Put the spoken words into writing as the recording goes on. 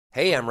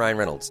Hey, I'm Ryan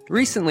Reynolds.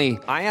 Recently,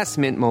 I asked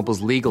Mint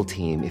Mobile's legal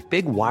team if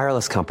big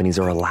wireless companies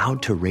are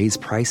allowed to raise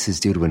prices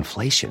due to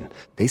inflation.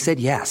 They said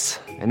yes.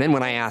 And then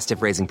when I asked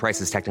if raising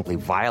prices technically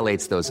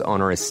violates those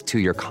onerous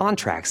two-year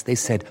contracts, they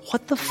said,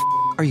 "What the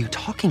are you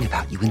talking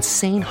about, you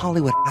insane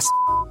Hollywood ass?"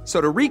 So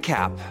to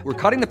recap, we're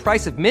cutting the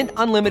price of Mint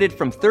Unlimited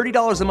from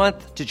 $30 a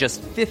month to just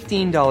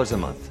 $15 a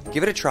month.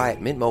 Give it a try at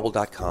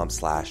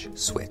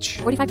mintmobile.com/switch.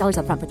 $45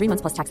 up front for 3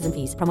 months plus taxes and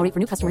fees. Promo rate for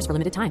new customers for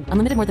limited time.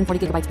 Unlimited more than 40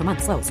 gigabytes per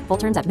month. Slows full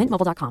terms at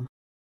mintmobile.com.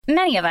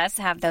 Many of us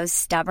have those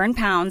stubborn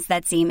pounds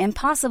that seem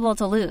impossible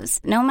to lose,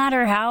 no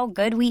matter how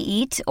good we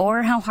eat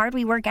or how hard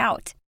we work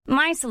out.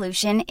 My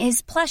solution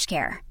is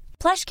PlushCare.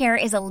 PlushCare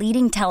is a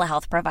leading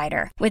telehealth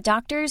provider with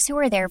doctors who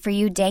are there for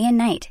you day and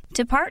night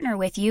to partner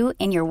with you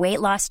in your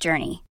weight loss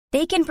journey.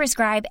 They can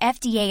prescribe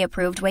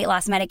FDA-approved weight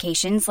loss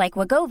medications like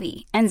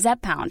Wegovy and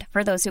Zepbound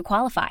for those who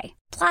qualify.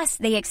 Plus,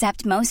 they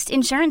accept most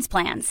insurance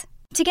plans.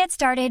 To get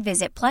started,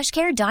 visit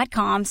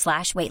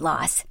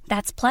plushcare.com/weightloss.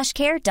 That's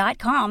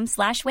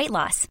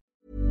plushcare.com/weightloss.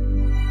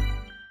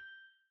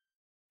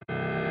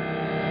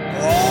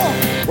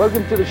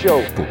 Welcome to the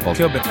show.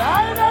 Voetbalclub.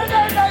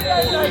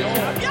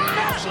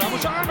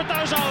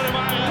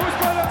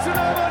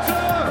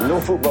 No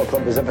football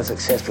club is ever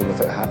successful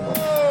without a hat on.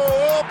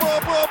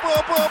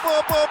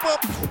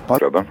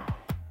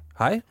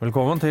 Hei,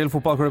 velkommen til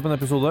Fotballklubben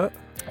episode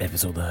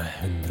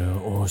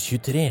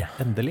 123.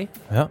 Endelig.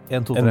 Ja,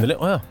 1, 2, 3. endelig.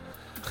 Åja.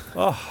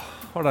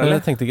 Var deilig.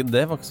 Jeg tenkte ikke,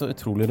 det var ikke så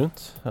utrolig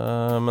rundt.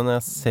 Men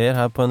jeg ser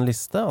her på en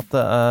liste at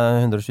det er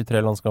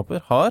 123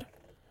 landskamper. Har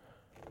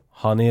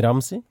Hani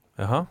Ramsey,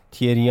 Jaha.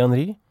 Thierry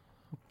Henry,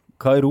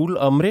 Kairul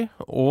Amri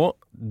og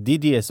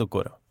Didier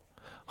Sokora.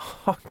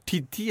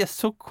 Didier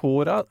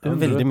Sokora.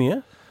 Veldig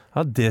mye.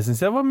 Ja, det synes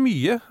jeg var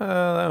mye. Det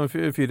er jo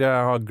en fyr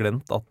jeg har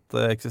glemt at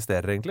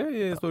eksisterer egentlig,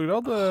 i stor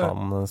grad.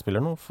 Han spiller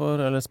nå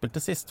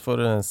spilte sist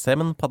for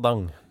Semen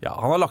Padang. Ja,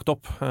 han har lagt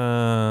opp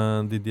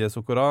Didier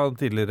Sokora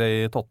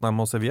tidligere i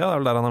Tottenham og Sevilla. Det er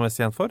vel der han er mest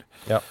kjent for.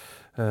 Ja.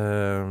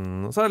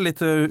 Så er det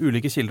litt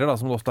ulike kilder da,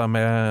 som det ofte er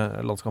med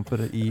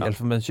landskamper i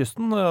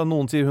Elfenbenskysten.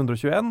 Noen sier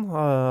 121,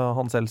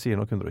 han selv sier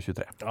nok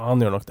 123. Ja,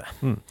 han gjør nok det.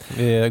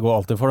 Vi går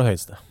alltid for det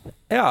høyeste.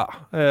 Ja,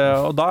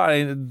 og da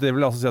det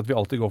vil altså si at vi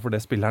alltid går for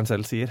det spilleren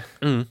selv sier.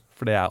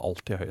 For det er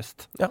alltid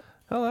høyest. Ja,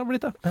 det har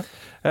blitt det.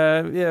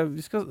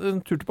 Vi skal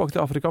en tur tilbake til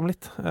Afrika om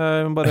litt.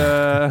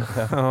 Bare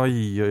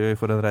oi,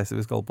 for en reise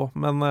vi skal på.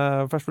 Men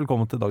først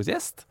velkommen til dagens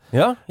gjest.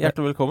 Ja,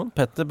 hjertelig velkommen.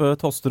 Petter Bø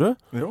Tosterud.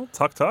 Jo,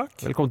 takk.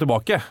 Velkommen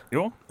tilbake.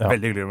 Jo,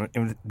 veldig hyggelig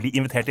å bli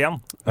invitert igjen.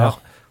 Ja.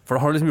 For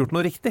da har du liksom gjort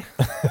noe riktig.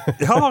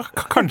 Ja,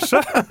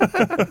 kanskje.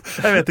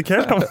 Jeg vet ikke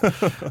helt.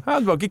 Ja,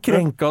 du har ikke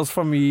krenket oss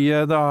for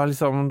mye. Du har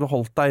liksom, du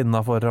holdt deg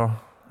innenfor og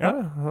det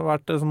har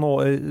vært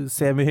sånn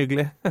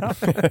semi-hyggelig. Ja.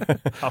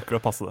 Akkurat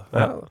passe det.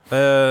 Ja.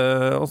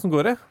 Hvordan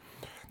går det?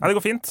 Nei, det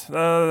går fint.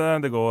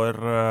 Det går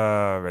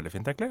veldig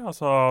fint, egentlig.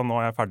 Altså, nå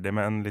er jeg ferdig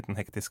med en liten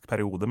hektisk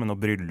periode med noe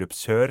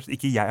bryllupskjør.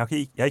 Jeg har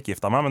ikke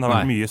gifta meg, men det har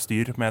vært mye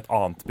styr med et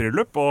annet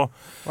bryllup. Og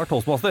Du har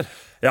toastmaster.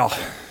 ja,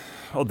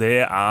 og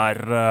det er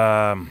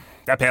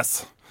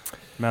pes.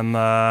 Men nå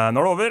er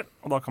det over,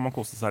 og da kan man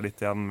kose seg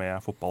litt igjen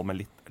med fotball med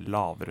litt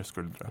lavere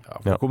skuldre.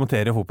 Ja, for å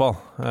kommentere fotball.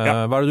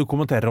 Hva er det du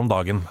kommenterer om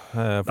dagen?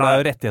 For det er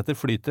jo rettigheter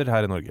flyter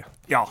her i Norge.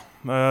 Ja,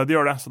 de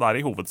gjør det. Så det er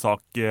i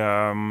hovedsak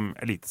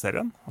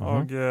Eliteserien.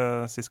 Og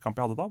sist kamp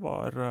jeg hadde da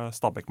var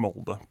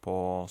Stabæk-Molde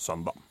på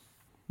søndag.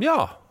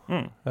 Ja.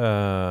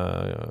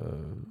 Er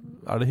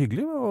det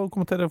hyggelig å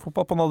kommentere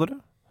fotball på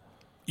Nadderud?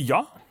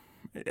 Ja.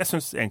 Jeg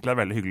synes egentlig det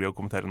er veldig hyggelig å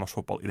kommentere norsk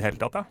fotball i det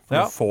hele tatt. Ja. For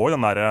Ja. du får jo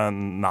den der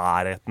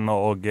nærheten,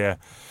 og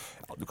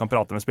du kan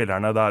prate med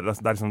spillerne. Det er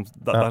liksom,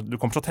 du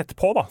kommer så tett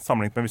på, da,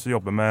 sammenlignet med hvis du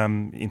jobber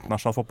med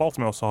internasjonal fotball,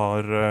 som jeg også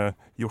har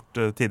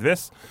gjort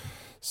tidvis.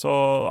 Så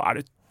er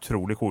det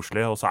utrolig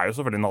koselig. Og så er jo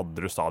selvfølgelig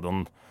Nadderud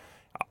stadion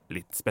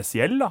litt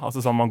spesiell, da.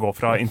 Altså sånn man går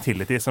fra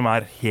Intility, som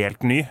er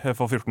helt ny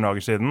for 14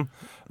 dager siden,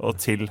 og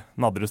til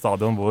Nadderud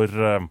stadion, hvor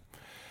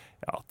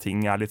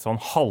ting er litt sånn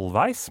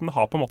halvveis, men det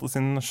har på en måte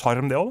sin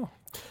charm, det også, da.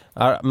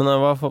 Men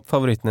hva er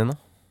favoritten din da,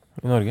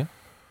 i Norge?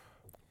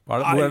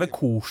 Hvor er det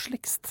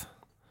koseligst?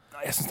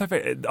 Jeg synes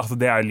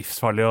det er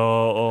livsfarlig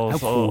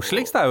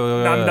koseligst er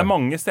jo det er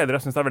mange steder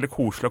jeg synes det er veldig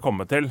koselig å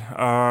komme til.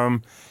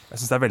 Jeg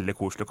synes det er veldig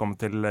koselig å komme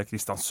til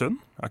Kristiansund.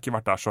 Jeg har ikke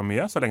vært der så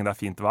mye, så lenge det er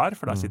fint vær,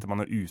 for der sitter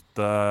man jo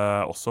ute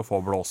også, får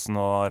blåsen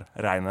og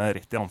regnet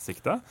rett i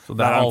ansiktet. Så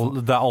det er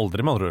aldri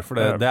med andre ord, for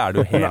det er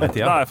det jo hele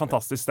tiden. Det er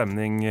fantastisk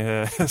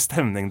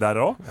stemning der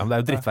også. Ja, men det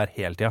er jo drittvær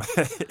hele tiden.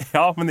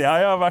 Ja, men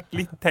jeg har vært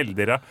litt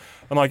heldigere.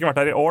 Men har ikke vært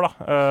der i år, da.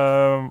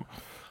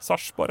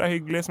 Sarpsborg er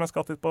hyggelig, som jeg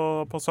skal til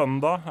på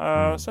søndag.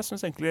 Så jeg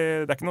synes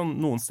egentlig det er ikke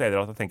noen steder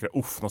at jeg tenker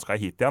nå skal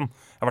jeg hit igjen.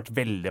 Jeg har vært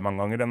veldig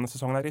mange ganger denne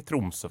sesongen her i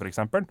Tromsø, for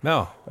eksempel.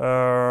 Ja.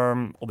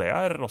 Og det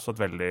er også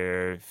et veldig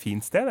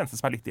fint sted. Det eneste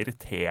som er litt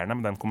irriterende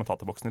med den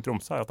kommentatorboksen i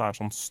Tromsø, er at det er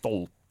en sånn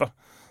stolpe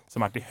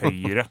som er til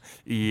høyre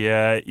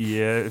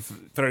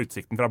fra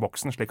utsikten fra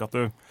boksen, slik at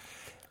det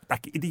er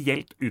ikke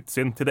ideelt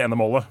utsyn til det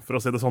ene målet, for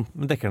å si det sånn.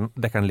 Men dekker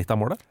den litt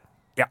av målet?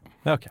 Ja.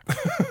 Ja, ok.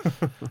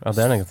 Ja,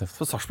 det negativt.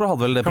 For Sarpsborg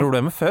hadde vel det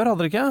problemet før,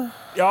 hadde dere ikke?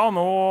 Ja,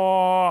 nå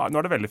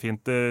er det veldig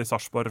fint i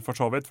Sarpsborg for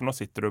så vidt, for nå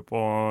sitter du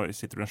i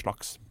en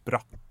slags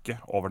brakke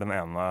over den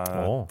ene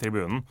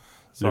tribunen.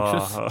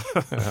 Luksus.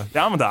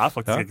 Ja, men det er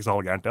faktisk ikke så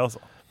halvgærent det, altså.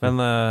 Men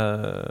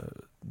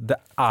det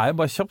er jo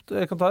bare kjapt.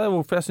 Jeg kan ta det,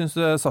 hvorfor jeg synes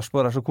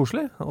Sarpsborg er så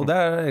koselig. Og det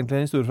er egentlig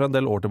en historie fra en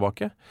del år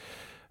tilbake.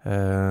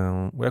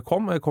 Hvor jeg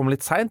kom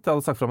litt sent. Jeg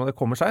hadde sagt fra meg at jeg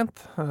kommer sent.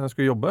 Jeg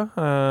skulle jobbe.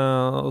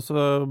 Og så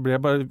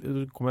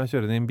kom jeg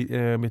kjørende i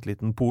en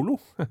bitteliten Polo.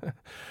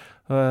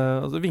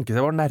 Og så vinket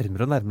jeg bare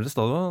nærmere og nærmere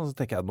stadion. Og så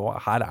tenker jeg,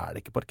 her er det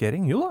ikke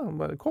parkering. Jo da,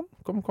 bare kom.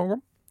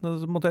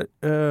 Så måtte jeg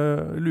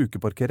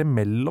lukeparkere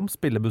mellom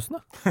spillebussene.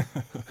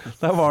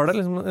 Der var det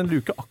liksom en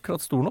luke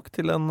akkurat stor nok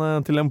til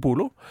en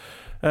Polo.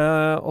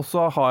 Og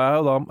så har jeg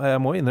jo da,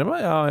 jeg må innrømme,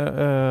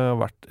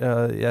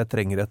 jeg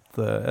trenger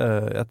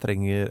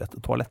et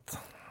toalett.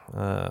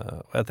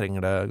 Og jeg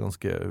trenger det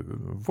ganske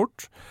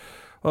fort.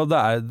 Og det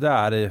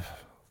er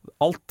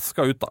alt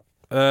skal ut da.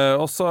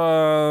 Og så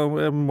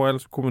må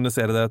jeg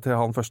kommunisere det til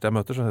han første jeg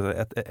møter, så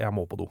jeg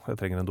må på do, jeg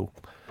trenger en do.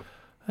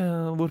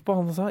 Hvorpå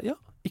han sa, ja,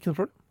 ikke noe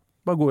problem.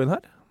 Bare gå inn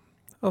her.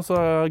 Og så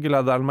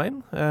gledet jeg meg inn.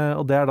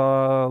 Og det er da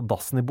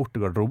dassen i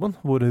bortegarderoben,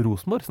 hvor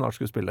Rosenborg snart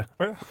skulle spille.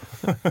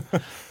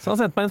 Så han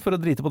sendte meg inn for å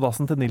drite på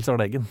dassen til Nils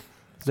Arne Eggen.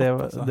 Det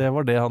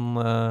var det han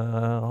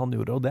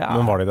gjorde. Og det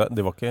Men var de der?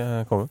 De var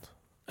ikke kommet?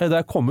 Det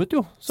er kommet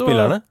jo. Så,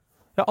 Spillerne?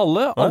 Ja,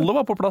 alle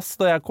var på plass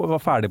da jeg var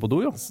ferdig på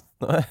do, jo.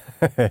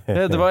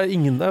 Det var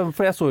ingen der,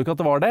 for jeg så jo ikke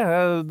at det var det.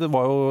 Det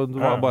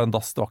var bare en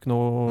dass, det var ikke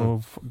noe...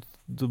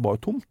 Det var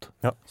jo tomt.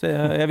 Ja. Så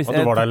jeg visste,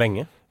 og du var der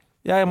lenge?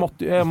 Ja, jeg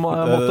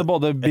måtte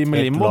både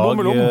bimmelim og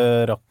bommelom. Et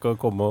lag rakk å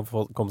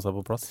komme seg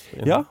på plass?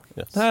 Ja,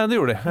 det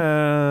gjorde de.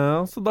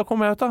 Så da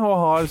kom jeg ut da, og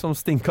har liksom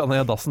stinket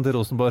ned dassen til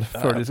Rosenborg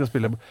før de skal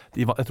spille.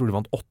 Jeg tror de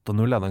vant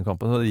 8-0 i den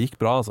kampen, og det gikk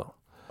bra, altså.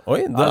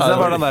 Oi, det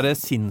var den der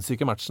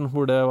sinnssyke matchen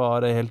hvor det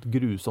var helt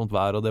grusomt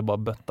vær, og det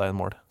bare bøtta i en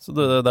mål. Så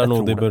det er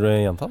noe de burde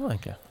gjenta da,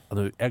 egentlig?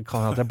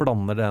 Jeg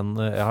blander den,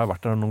 jeg har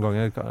vært der noen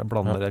ganger, jeg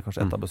blander det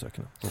kanskje et av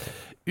besøkene.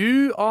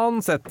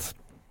 Uansett,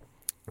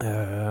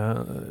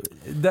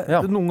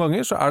 noen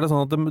ganger så er det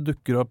sånn at det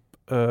dukker opp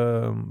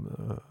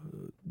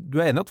du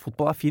er enig at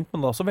fotball er fint,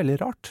 men det er også veldig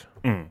rart.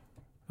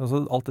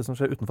 Altså, alt det som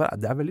skjer utenfor,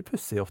 det er veldig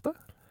pussig ofte.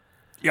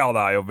 Ja,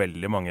 det er jo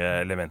veldig mange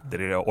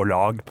elementer og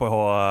lag på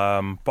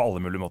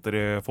alle mulige måter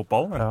i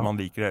fotball, enten man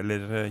liker det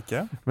eller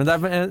ikke. Men det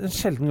er en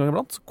sjelden gang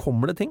iblant så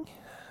kommer det ting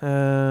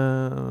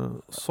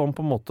som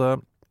på en måte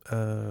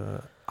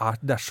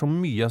det er så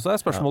mye. Så er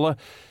spørsmålet,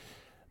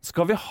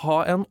 skal vi ha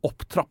en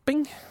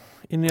opptrapping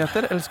i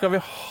nyheter, eller skal vi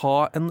ha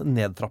en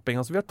nedtrapping?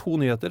 Altså, vi har 2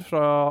 nyheter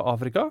fra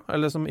Afrika,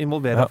 eller som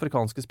involverer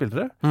afrikanske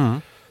spillere.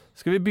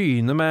 Skal vi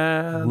begynne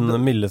med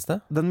den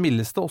mildeste,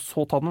 og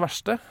så ta den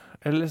verste?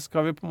 Eller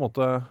skal vi på en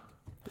måte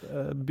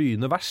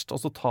begynne verst, og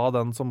så ta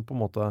den som på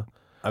en måte...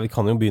 Ja, vi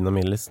kan jo begynne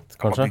mildest,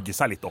 kanskje. Bygge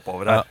seg litt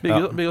oppover her.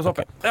 Bygge oss opp.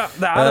 Okay. Ja,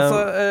 det er altså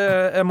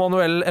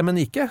Emmanuel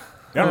Emenike.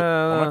 Ja, han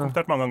har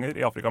kommentert mange ganger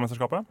i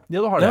Afrikamesterskapet.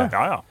 Ja, du har det.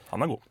 Ja,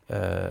 han er god.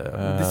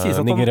 Det sies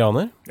at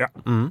nigerianer? Ja.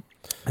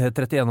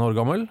 31 år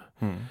gammel.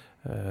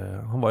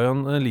 Han var jo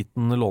en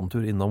liten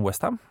lånetur innom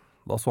West Ham.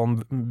 Da så han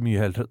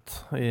mye heldre ut.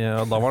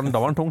 Da var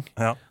han tung.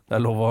 Ja. Det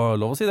er lov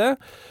å si det.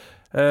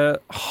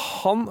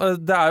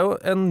 Det er jo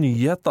en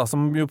nyhet da,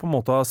 som jo på en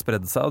måte har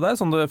spredd seg, og det er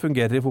sånn det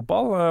fungerer i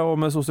fotball og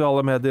med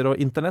sosiale medier og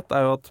internett,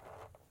 er jo at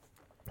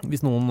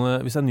hvis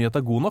en nyhet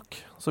er god nok,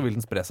 så vil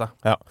den spre seg.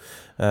 Ja,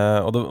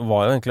 og det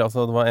var jo egentlig,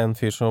 altså det var en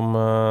fyr som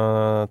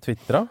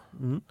twittra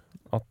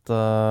at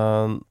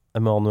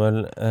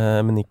Emmanuel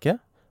Emenike,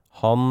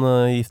 han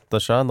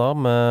gifter seg da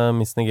med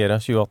Miss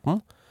Nigeria 2018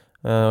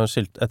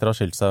 etter å ha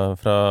skilt seg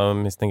fra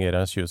Miss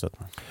Nigeria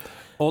 2017.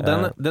 Og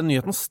den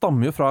nyheten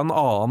stammer jo fra en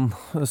annen,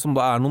 som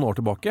da er noen år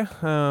tilbake,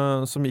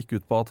 som gikk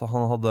ut på at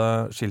han hadde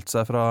skilt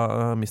seg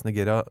fra Miss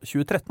Nigeria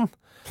 2013,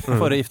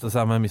 for å gifte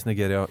seg med Miss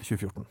Nigeria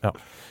 2014. Ja.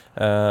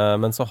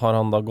 Men så har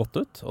han da gått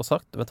ut og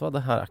sagt, vet du hva,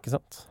 det her er ikke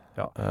sant.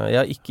 Ja. Jeg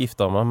har ikke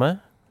giftet meg med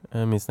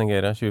Miss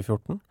Nigeria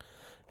 2014.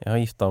 Jeg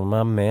har giftet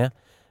meg med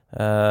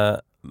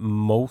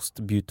Most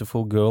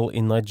Beautiful Girl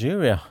in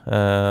Nigeria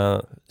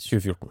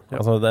 2014.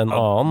 Ja. Altså det er en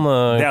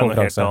annen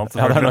konkurranse.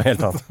 Det er noe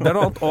helt annet. Det er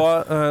noe annet,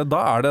 og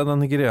da er det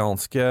den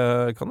nigerianske,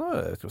 jeg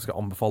tror jeg skal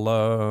anbefale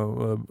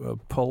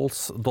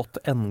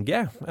pulse.ng,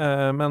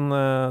 men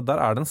der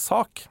er det en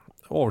sak.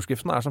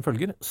 Overskriften er som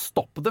følger: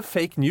 Stop the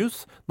fake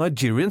news.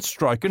 Nigerian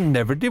striker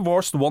never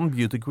divorced one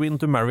beauty queen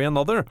to marry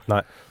another.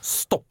 Nei.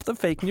 Stop the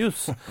fake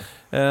news.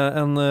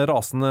 En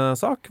rasende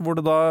sak, hvor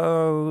det da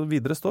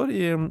videre står,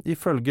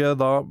 ifølge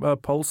da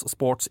Pulse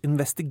Sports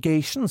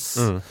Investigations,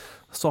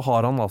 så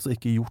har han altså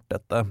ikke gjort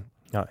dette.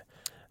 Nei.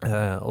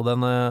 Og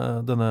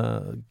denne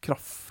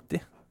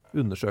kraftig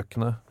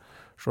undersøkende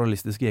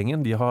journalistiske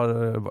gjengen, de har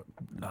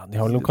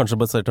vel kanskje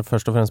basert det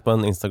først og fremst på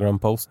en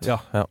Instagram-post. Ja,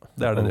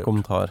 det er det. En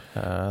kommentar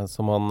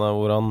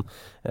hvor han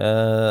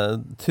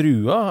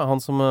trua, han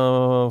som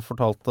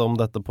fortalte om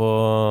dette på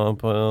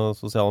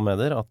sosiale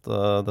medier, at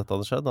dette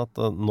hadde skjedd, at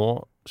nå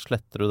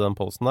sletter du den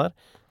posten der,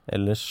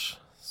 ellers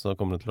så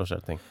kommer det til å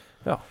skje ting.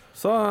 Ja,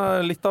 så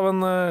litt av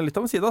en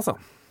side, altså.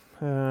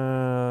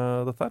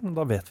 Dette her, men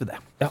da vet vi det.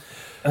 Ja.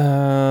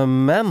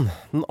 Men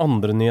den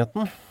andre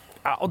nyheten.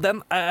 Ja, og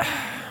den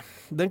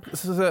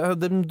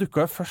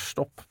dukka jo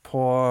først opp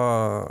på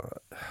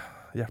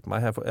hjelp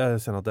meg, jeg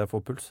kjenner at jeg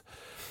får puls.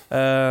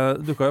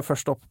 Dukka jo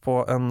først opp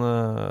på en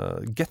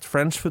Get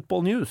French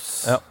Football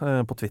News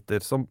på Twitter,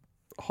 som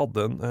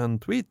hadde en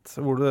tweet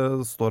hvor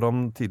det står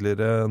om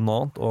tidligere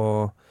Nantes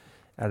og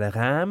er det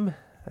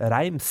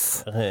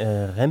Reims?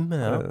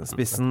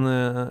 Spissen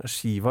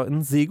Shiva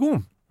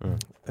Nzigo.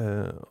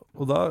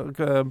 Og da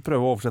kan jeg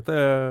prøve å oversette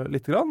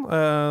litt grann.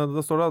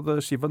 Da står det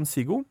at Shiva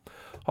Nzigo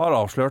har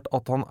avslørt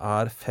at han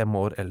er 5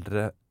 år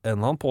eldre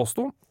enn han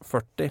påstod.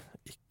 40,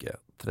 ikke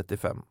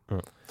 35.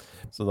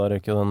 Så da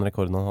røk jo den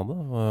rekorden han hadde.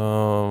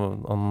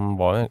 Han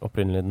var jo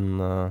opprinnelig den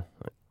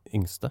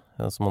yngste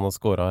som han hadde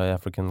skåret i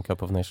African Cup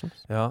of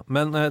Nations. Ja,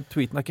 men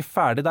tweeten er ikke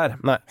ferdig der.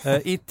 Nei.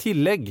 I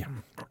tillegg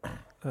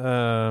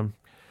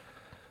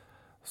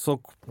så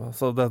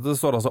det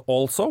står altså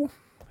also,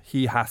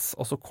 he has,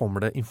 og så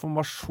kommer det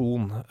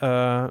informasjon.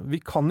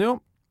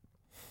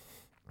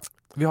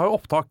 Vi har jo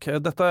opptak,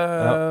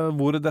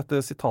 hvor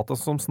dette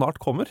sitatet som snart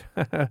kommer.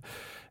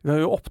 Vi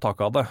har jo opptak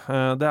av det.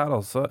 Det er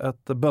altså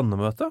et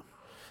bønnemøte.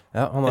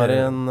 Ja, han er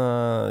i en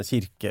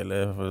kirke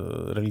eller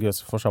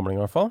religiøs forsamling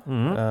i hvert fall,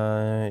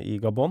 i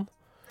Gabon.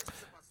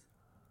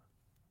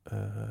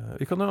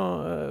 Vi kan jo,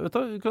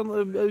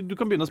 du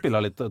kan begynne å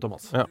spille litt,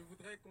 Thomas. Ja.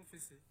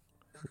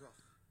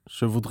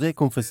 Je voudrais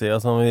confesser,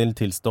 altså han vil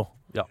tilstå.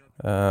 Ja.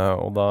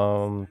 Og da,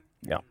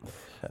 ja.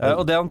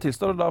 Og det han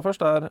tilstår da først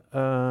er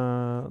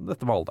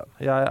dette med alderen.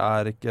 Jeg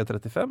er ikke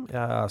 35,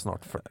 jeg er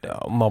snart 40. Ja,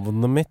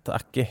 navnet mitt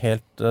er ikke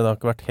helt, det har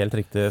ikke vært helt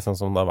riktig sånn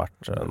som det har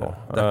vært nå.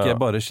 Det er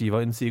ikke bare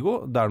Shiva Nzigo,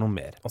 det er noe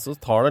mer. Og så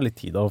tar det litt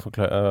tid å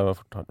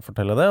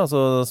fortelle det, og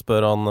så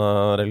spør han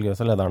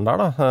religiøse lederen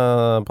der da,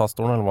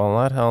 pastoren eller hva han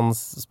er, han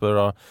spør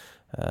da,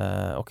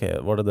 ok,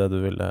 var det du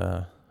ville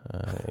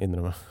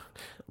innrømme?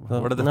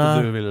 Var det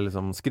dette du ville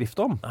liksom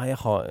skrifte om? Nei,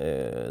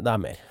 det er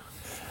mer.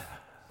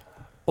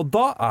 Og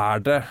da er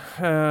det,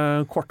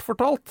 kort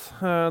fortalt,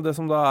 det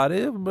som da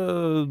er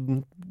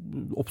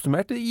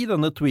oppsummert i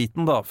denne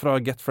tweeten da, fra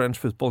Get French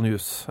Football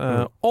News.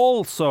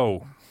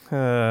 Also,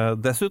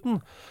 dessuten,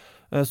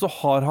 så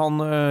har han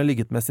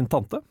ligget med sin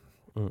tante,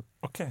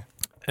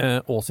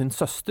 og sin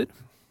søster,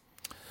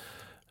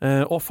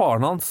 og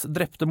faren hans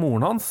drepte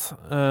moren hans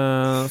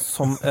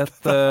som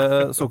et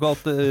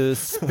såkalt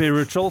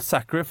spiritual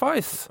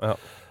sacrifice. Ja.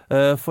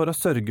 For å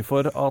sørge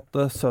for at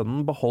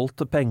sønnen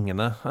beholdt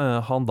pengene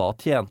han da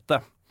tjente.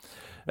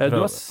 Du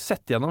har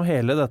sett gjennom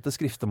hele dette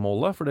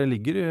skriftemålet, for det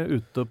ligger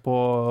ute på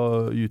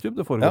YouTube.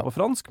 Det foregår på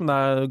fransk, men det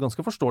er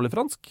ganske forståelig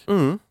fransk.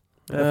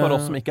 For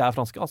oss som ikke er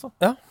franske, altså.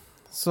 Ja.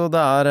 Så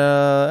det er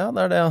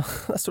det er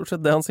stort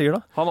sett det han sier da.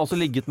 Han har også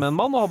ligget med en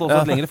mann, og hadde også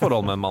et lengre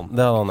forhold med en mann.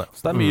 Det hadde han, ja.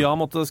 Så det er mye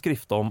han måtte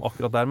skrifte om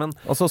akkurat der, men...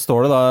 Og så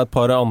står det da et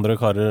par andre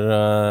karer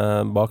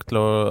bak til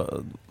å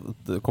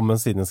komme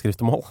med sine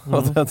skriftemål.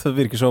 Det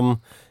virker som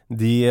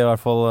de i hvert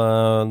fall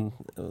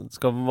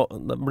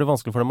det blir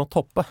vanskelig for dem å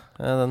toppe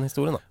den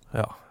historien da.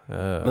 Ja.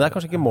 Men det er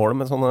kanskje ikke målet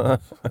med sånne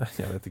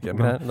jeg vet ikke,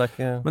 men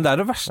det er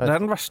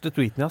den verste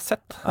tweeten jeg har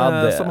sett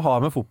som har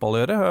med fotball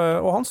å gjøre,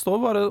 og han står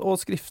bare og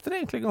skrifter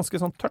egentlig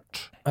ganske sånn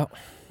tørt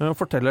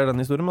forteller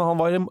den historien,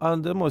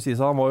 men det må jo sies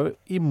at han var jo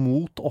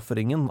imot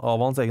offringen av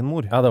hans egen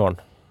mor. Ja, det var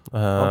han.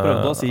 Han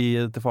prøvde å si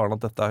til faren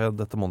at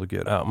dette må du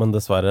ikke gjøre. Ja, men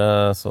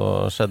dessverre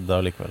så skjedde det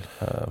allikevel.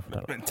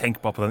 Men tenk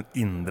bare på den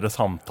indre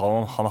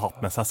samtalen han har hatt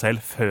med seg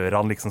selv før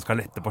han liksom skal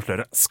lette på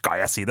sløret.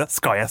 Skal jeg si det?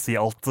 Skal jeg si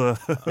alt?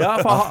 Ja,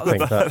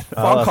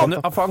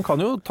 for han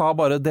kan jo ta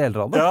bare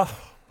deler av det. Ja.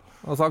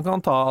 Altså han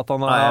kan ta at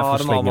han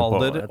har en annen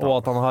alder, og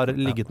at han har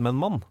ligget med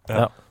en mann.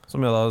 Ja.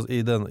 Som jo da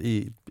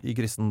i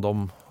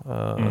kristendom,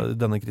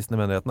 denne kristne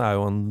menigheten er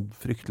jo en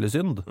fryktelig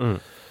synd.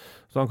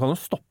 Så han kan jo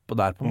stoppe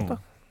der på en måte.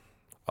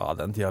 Ja,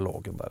 den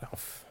dialogen der.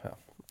 Ja.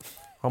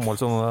 Han må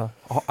liksom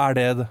er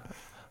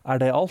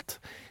det alt?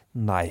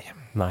 Nei.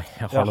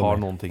 Jeg har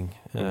noen ting.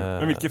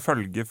 Men hvilke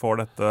følger får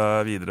dette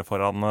videre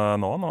for han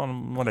nå, når han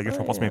legger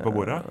såpass mye på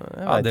bordet?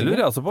 Ja, det lurer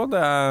jeg altså på.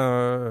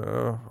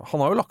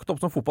 Han har jo lagt opp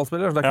som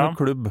fotballspiller, så det er ikke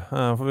noen klubb.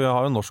 For vi har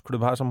jo en norsk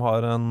klubb her som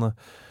har en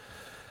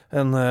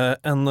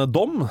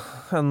dom.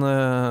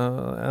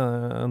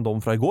 En dom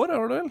fra i går, er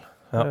det vel?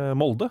 Ja.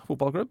 Molde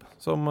fotballklubb,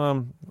 som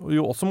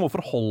jo også må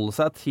forholde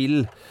seg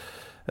til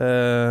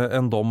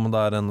en dom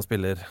der en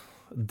spiller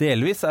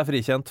delvis er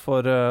frikjent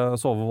for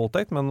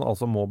sovevoldtekt, men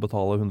altså må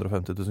betale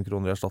 150 000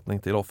 kroner i erstatning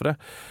til offeret.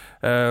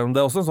 Det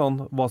er også en sånn,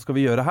 hva skal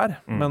vi gjøre her?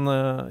 Men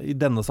i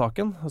denne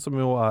saken, som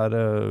jo er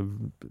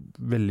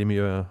veldig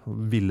mye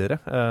villere,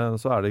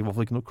 så er det i hvert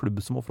fall ikke noe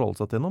klubb som må forholde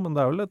seg til noe, men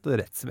det er vel et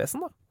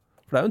rettsvesen da.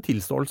 For det er jo en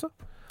tilståelse.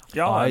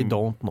 Ja, I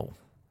don't know.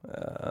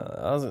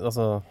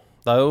 Altså,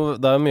 det er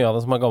jo mye av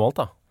det som er gammelt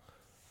da.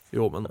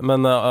 Jo,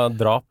 men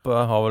drap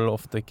har vel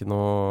ofte ikke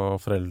noe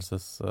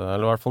foreldelses...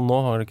 Eller i hvert fall nå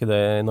har det ikke det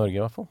i Norge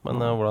i hvert fall. Men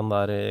hvordan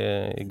det er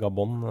i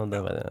Gabon, det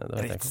vet jeg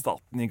ikke.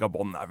 Rettsstaten i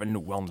Gabon er vel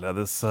noe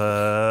annerledes,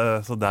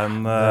 så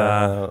den...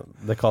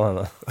 Det kan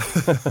hende.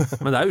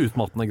 Men det er jo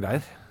utmattende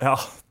greier. Ja.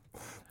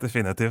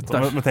 Definitivt.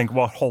 Men tenk å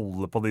bare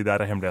holde på de der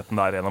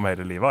hemmelighetene der gjennom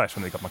hele livet. Jeg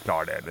skjønner ikke at man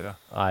klarer det heller.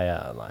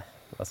 Nei,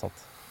 det sant.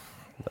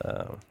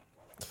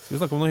 Skal vi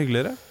snakke om noe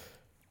hyggeligere?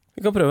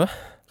 Vi kan prøve.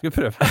 Du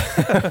følger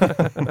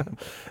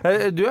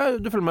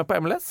med på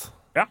MLS?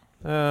 Ja.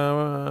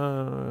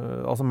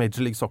 Altså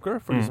Major League Soccer,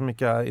 for de som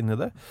ikke inne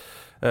i det.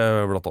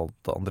 Blant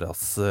annet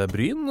Andreas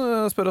Bryn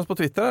spør oss på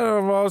Twitter.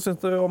 Hva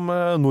synes du om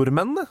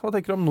nordmennene? Hva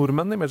tenker du om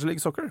nordmenn i Major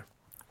League Soccer?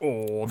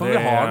 For vi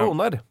har noen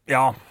der.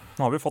 Ja,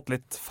 nå har vi fått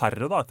litt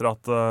færre da, etter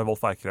at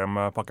Wolf Eikrem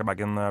pakker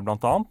bagen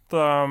blant annet.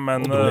 Men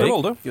det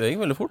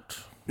gikk veldig fort.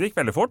 Det gikk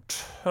veldig fort.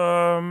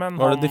 Men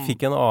var det de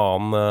fikk en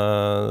annen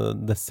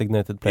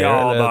designated player? Ja,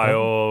 det er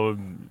jo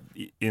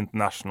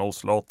international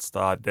slots,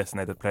 det er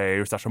designated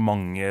players, det er så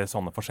mange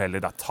sånne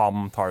forskjellige. Det er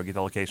TAM, Target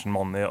Allocation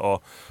Money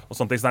og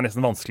sånt. Så det er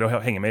nesten vanskelig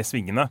å henge med i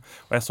svingene.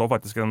 Og jeg så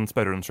faktisk en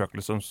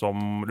spørreundersøkelse som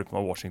lurer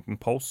på Washington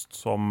Post,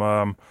 som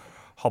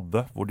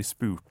hadde, hvor de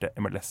spurte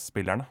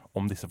MLS-spillerne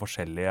om disse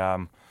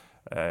forskjellige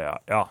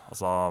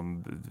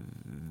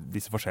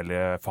disse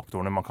forskjellige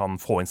faktorene man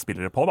kan få inn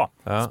spillere på da.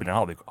 Ja. Spillerne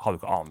hadde jo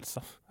ikke anelse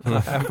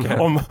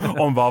om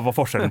hva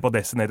forskjellen på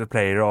designated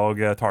player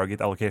og target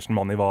allocation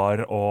money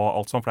var, og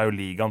alt sånt, for det er jo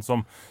ligaen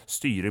som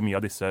styrer mye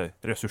av disse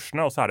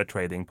ressursene, og så er det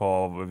trading på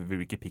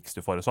hvilke picks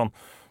du får og sånn.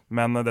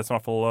 Men det som i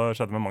hvert fall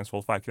skjedde med Magnus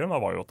Wolff Eikrem,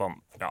 da var jo at han,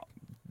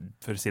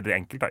 for å si det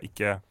enkelt, da,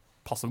 ikke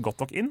passet godt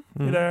nok inn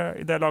i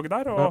det laget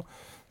der, og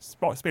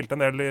spilte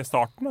en del i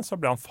starten, så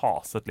ble han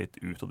faset litt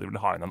ut, og de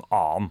ville ha inn en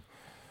annen.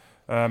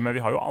 Men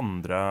vi har jo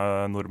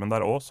andre nordmenn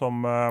der også som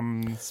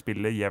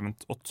spiller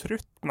jevnt og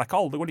trutt, men det er ikke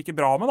alle det går like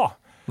bra med da.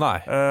 Nei.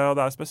 Og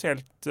det er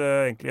spesielt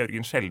egentlig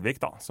Jørgen Skjelvik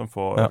da, som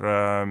får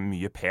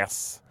mye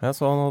pes. Ja,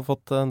 så han har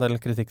fått en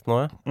del kritikk nå,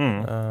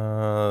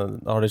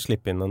 har de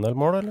slippet inn en del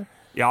mål, eller?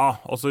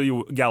 Ja, altså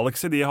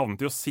Galaxy de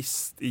havnet jo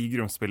sist i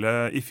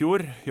grunnspillet i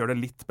fjor. Gjør det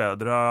litt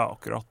bedre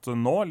akkurat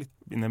nå,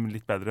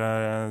 litt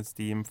bedre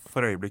steam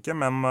for øyeblikket,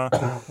 men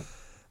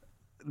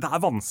det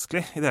er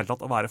vanskelig i det hele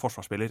tatt å være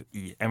forsvarsspiller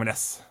i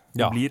MLS.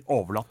 Du blir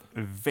overlatt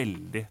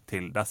veldig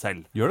til deg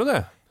selv. Gjør du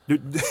det?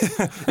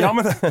 Ja,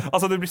 men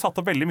altså, det blir satt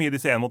opp veldig mye i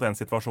disse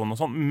 1-mot-1-situasjonene og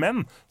sånn, men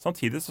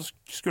samtidig så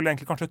skulle jeg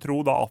egentlig kanskje tro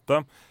da at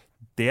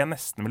det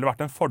nesten ville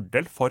vært en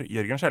fordel for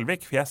Jørgen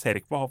Skjelvik, for jeg ser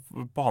ikke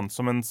på han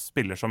som en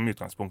spiller som i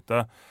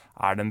utgangspunktet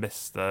er den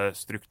beste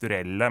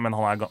strukturelle, men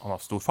han har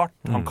stor fart,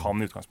 han kan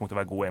i utgangspunktet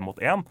være god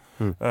 1-mot-1,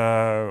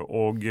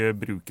 og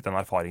bruke den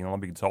erfaringen han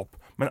har bygd seg opp.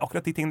 Men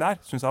akkurat de tingene der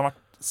synes jeg han har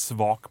vært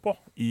svak på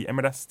i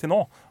MLS til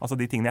nå. Altså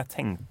de tingene jeg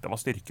tenkte var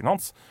styrken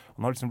hans.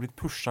 Han har liksom blitt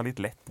pushet litt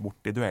lett bort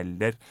i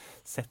dueller,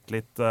 sett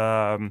litt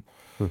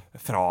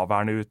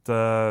fraværende ut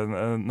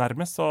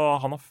nærmest, så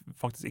han har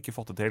faktisk ikke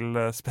fått det til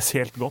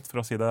spesielt godt, for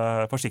å si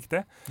det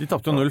forsiktig. De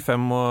tappte jo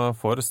 0-5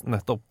 for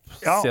nettopp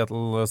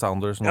Seattle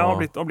Sounders nå. Ja,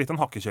 og blitt en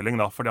hakkekylling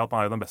da, fordi at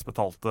han er jo den best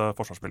betalte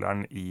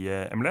forsvarsspilleren i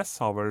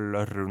MLS, har vel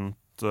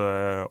rundt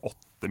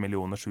 7-8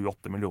 millioner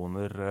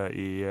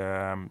i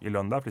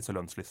lønn der, for disse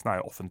lønnslistene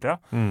er jo offentlige.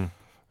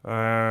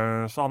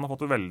 Så han har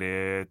fått det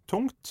veldig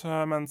tungt,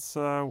 mens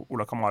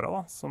Ola Kamara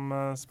da, som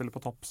spiller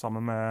på topp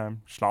sammen med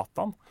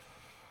Zlatan,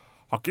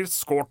 har ikke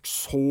skåret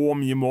så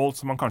mye mål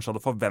som man kanskje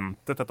hadde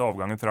forventet etter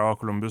overgangen fra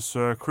Columbus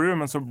Crew,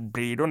 men så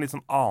blir det jo en litt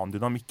sånn annen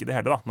dynamikk i det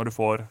hele da, når du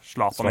får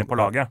Zlatan inn på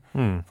laget.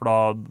 For da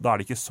er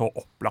det ikke så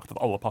opplagt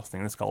at alle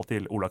passningene skal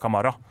til Ola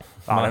Kamara.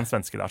 Det er en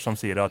svenske der som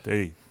sier at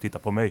 «Øy, titta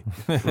på meg».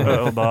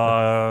 Og da...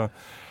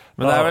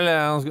 Men det er vel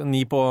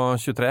 9 på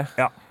 23.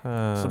 Ja,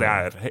 så det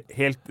er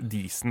helt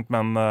decent,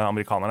 men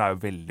amerikanerne er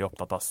jo veldig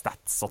opptatt av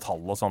stats og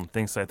tall og sånne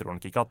ting, så jeg tror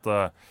nok ikke at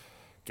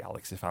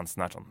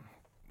Galaxy-fansen er sånn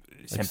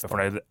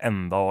kjempefornøyd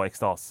enda og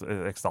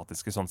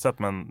ekstatiske sånn sett,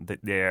 men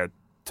det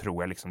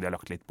tror jeg liksom de har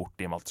lagt litt bort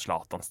i og med at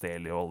Zlatan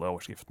stjal i alle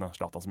overskriftene.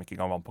 Zlatan som ikke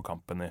engang vant på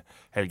kampen i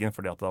helgen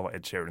fordi at det var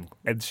Ed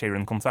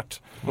Sheeran-konsert.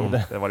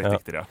 Det var litt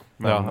viktigere.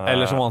 Men,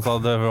 eller som han sa,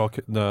 det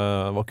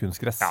var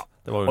kunstgress. Ja.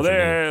 Og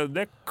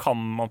det kan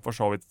man for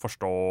så vidt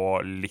forstå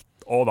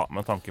litt også da,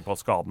 med tanke på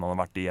skaden han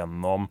har vært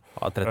igjennom.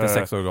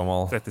 36 år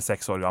gammel.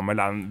 36 år gammel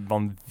er en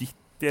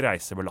vanvittig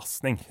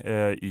reisebelastning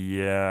i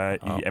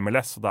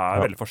MLS, og det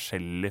er veldig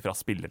forskjellig fra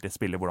spiller til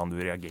spiller hvordan du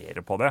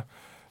reagerer på det.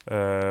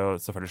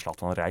 Selvfølgelig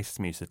Zlatan har reist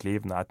mye i sitt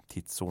liv, det er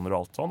tidssoner og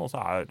alt sånn, og så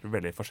er det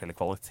veldig forskjellig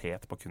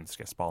kvalitet på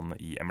kunstgressbanen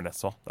i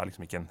MLS også. Det er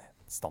liksom ikke en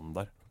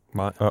standard.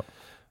 Nei.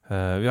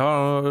 Vi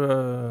har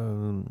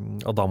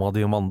Adama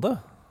Diomande.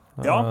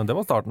 Det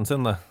var starten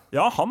sin, det.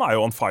 Ja, han er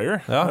jo on fire.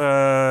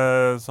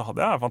 Så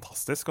det er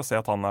fantastisk å se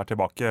at han er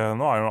tilbake.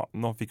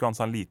 Nå fikk jo han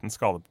seg en liten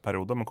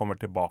skadeperiode, men kommer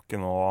tilbake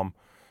nå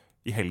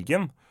i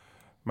helgen.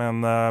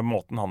 Men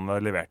måten han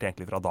leverte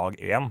egentlig fra dag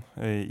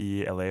 1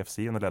 i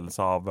LAFC under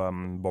ledelse av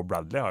Bob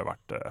Bradley har jo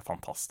vært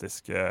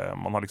fantastisk.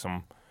 Man har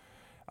liksom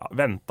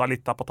ventet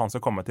litt på at han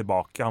skal komme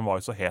tilbake. Han var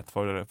jo så het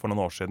for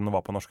noen år siden og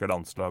var på norske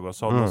landslag og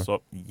sånn, og så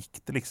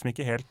gikk det liksom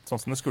ikke helt sånn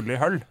som det skulle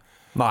i Hull.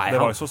 Nei,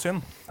 det var jo så synd.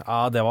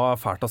 Ja, det var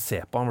fælt å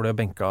se på. Han ble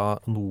benka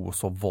noe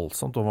så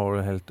voldsomt, og var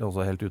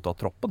også helt ute av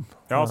troppen.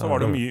 Ja, så var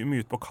det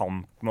mye ut på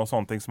kanten og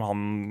sånne ting som han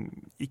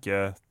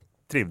ikke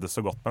trivdes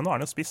så godt med. Nå er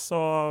han jo spiss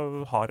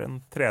og har en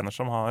trener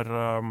som har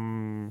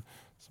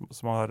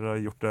som har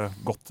gjort det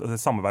godt,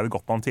 samarbeidet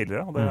godt med han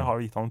tidligere, og det har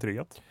jo gitt han en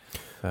trygghet.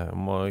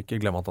 Må ikke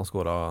glemme at han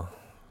skåret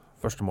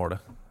første målet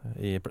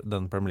i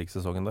den Premier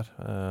League-sesongen der.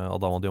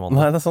 Adama Diamante.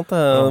 Nei, det er sant.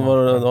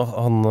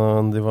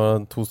 De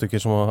var 2 stykker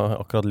som var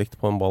akkurat likt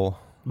på en ball.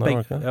 Det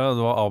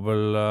var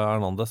Abel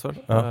Hernandez vel.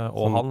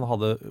 Og han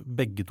hadde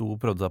begge to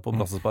prøvde seg på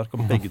brassespark,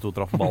 og begge to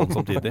traff ballen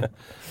samtidig.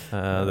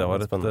 Det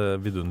var et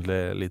vidunderlig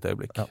lite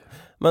øyeblikk. Ja.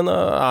 Men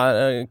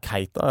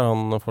Keita, er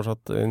han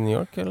fortsatt i New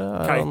York?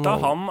 Eller Keita,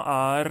 han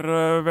er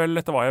vel,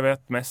 etter hva jeg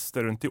vet, mest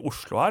rundt i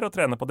Oslo her, og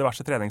trener på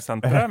diverse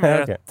treningssentre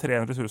med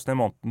 300 000 i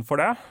måneden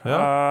for det.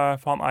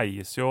 For han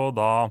eies jo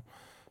da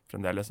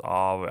fremdeles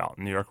av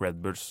New York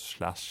Red Bulls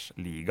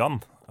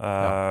 /Ligaen,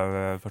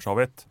 for så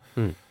vidt.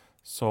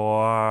 Så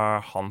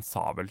han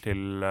sa vel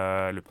til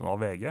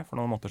VG for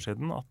noen måneder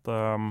siden at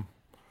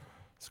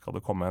skal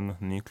det komme en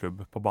ny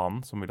klubb på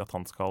banen som vil at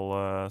han skal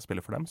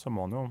spille for dem, så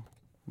må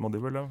de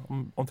vel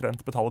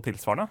omtrent betale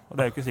tilsvarende. Og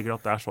det er jo ikke sikkert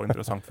at det er så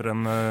interessant for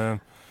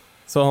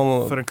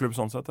en klubb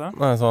sånn sett.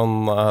 Nei, så han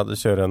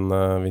kjører en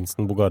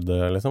Vincent Bogarde,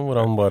 liksom, hvor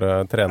han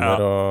bare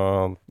trener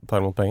og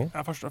tar imot penger?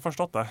 Jeg har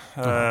forstått det.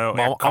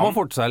 Han må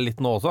forte seg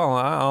litt nå også.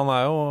 Han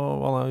er jo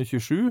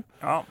 27.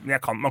 Ja,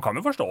 men man kan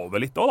jo forstå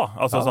det litt også, da.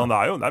 Altså, sånn, det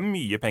er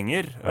mye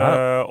penger.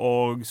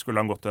 Og skulle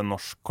han gått til en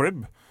norsk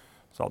klubb,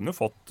 så hadde han jo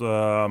fått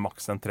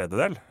maks en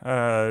tredjedel.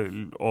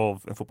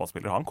 Og en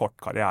fotballspiller har en kort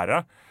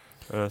karriere.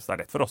 Så det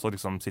er lett for oss å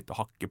liksom sitte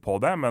og hakke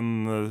på det, men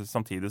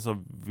samtidig så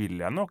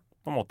vil jeg nok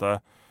på en måte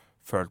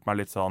følt meg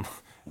litt sånn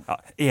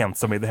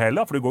ensom i det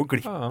hele, for du går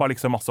glipp av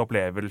liksom masse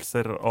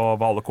opplevelser og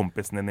hva alle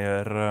kompisene dine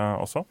gjør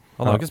også.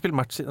 Han har jo ikke spilt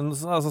match,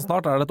 altså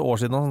snart er det et år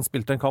siden han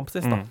spilte en kamp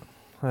sist da.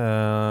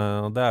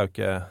 Det er jo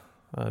ikke,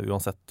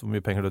 uansett hvor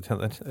mye penger du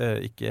tjener,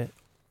 ikke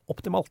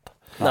optimalt.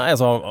 Nei,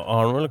 altså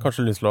har han vel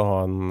kanskje lyst til å ha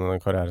en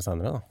karriere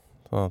senere da.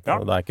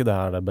 Så det er ikke det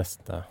her det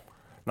beste.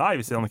 Nei,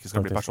 hvis han ikke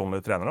skal bli personlig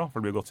trener da, for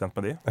å bli godt kjent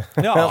med de.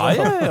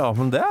 Ja,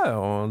 men det er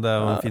jo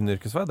en fin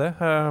yrkesvei, det.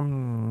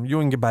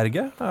 Jo Inge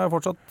Berge er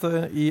fortsatt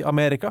i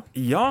Amerika.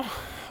 Ja,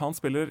 han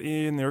spiller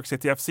i New York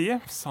City FC,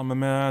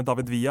 sammen med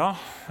David Villa.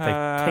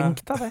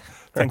 Tenk deg det.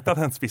 Tenk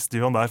deg den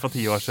spissduoen der for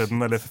 10 år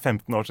siden, eller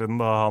 15 år siden,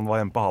 da han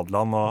var hjemme på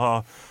Hadeland,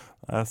 og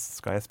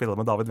skal jeg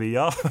spille med David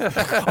Villa?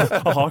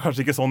 Han har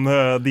kanskje ikke sånn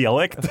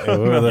dialekt.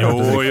 Jo. Det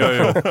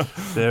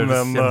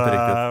høres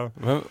kjemperiktig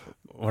ut.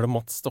 Var det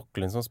Mats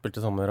Stokkelin som spilte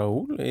sammen med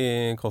Raoul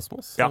i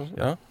Kosmos? Ja.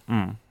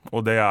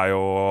 Og det er jo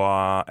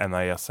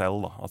NASL,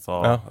 da.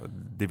 Altså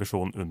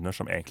divisjon under,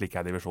 som egentlig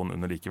ikke er divisjon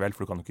under likevel,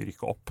 for du kan jo ikke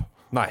rykke opp.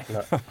 Nei.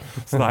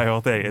 Så det er jo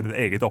et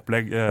eget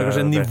opplegg. Det er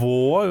kanskje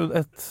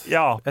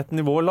et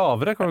nivå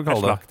lavere, kan du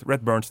kalle det.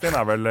 Rhett Bernstein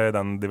er vel i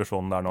den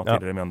divisjonen der nå,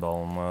 tidligere i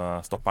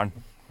Mjøndalen-stopperen.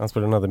 Han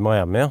spiller nede i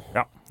Miami,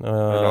 ja.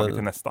 Laget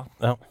til Nesta.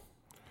 Ja.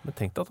 Men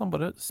tenk deg at han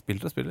bare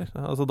spiller.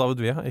 Altså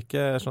David Villa,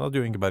 ikke skjønner at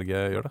Jo Inge Berge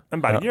gjør det.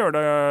 Men Berge gjør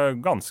det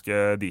ganske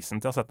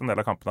decent. Jeg har sett en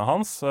del av kampene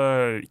hans.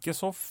 Ikke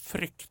så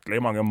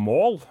fryktelig mange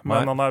mål,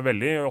 men han er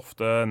veldig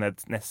ofte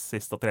nest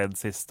sist og tredje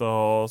sist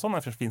og sånn.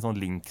 En fin sånn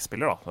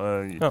link-spiller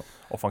da.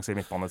 Offensiv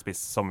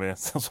midtbanespiss som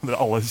dere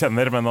alle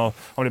kjenner, men han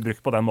blir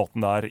brukt på den måten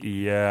der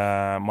i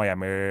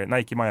Miami,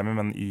 nei ikke Miami,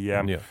 men i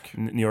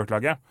New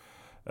York-laget.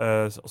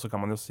 Så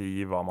kan man jo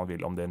si hva man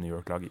vil om det New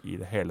York-laget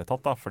i det hele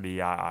tatt da, fordi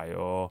jeg er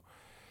jo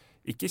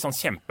ikke sånn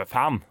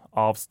kjempefan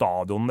av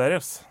stadionen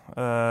deres,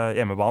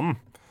 hjemmebanen.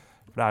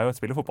 For det er jo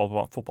spiller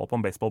fotball på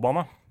en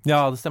baseballbane.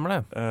 Ja, det stemmer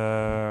det.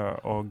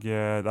 Og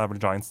det er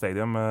vel Giant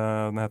Stadium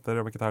den heter,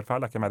 jeg vet ikke helt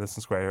feil. Det er ikke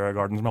Madison Square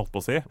Garden som jeg holdt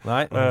på å si.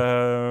 Nei.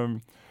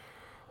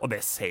 Og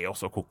det ser jo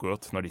også koko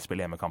ut når de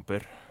spiller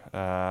hjemmekamper.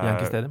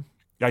 Yankee Stadium.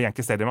 Ja,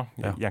 Yankee Stadium,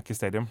 ja. Yankee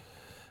Stadium.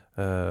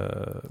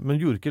 Men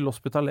gjorde ikke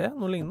L'Hospitalet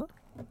noe lignende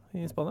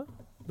i Spania?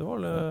 Det var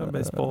vel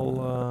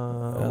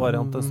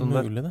baseball-variant en stund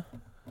der. Mulig det.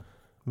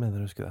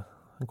 Mener du husker det?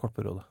 En kort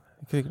periode.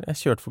 Jeg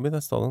kjørte forbi det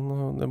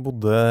stadion. Jeg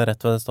bodde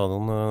rett ved det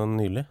stadion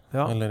nylig.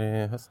 Ja. Eller i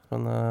høst.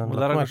 Men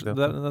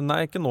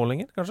nei, ikke nå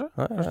lenger, kanskje?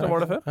 Kanskje det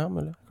var det før? Ja,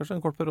 mulig. Kanskje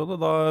en kort periode,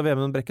 da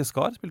Vemund Brekke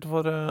Skar spilte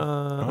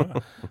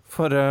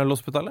for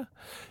L'Hospitalet.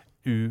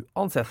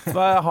 Uansett.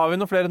 Har vi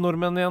noen flere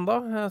nordmenn igjen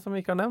da, som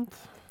vi ikke har nevnt?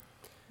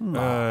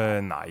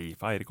 Nei,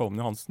 for Eirik Holmen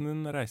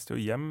Johansen reiste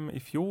jo hjem i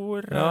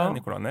fjor.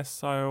 Nicolai Næss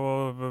er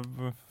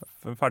jo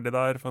ferdig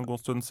der for en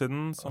god stund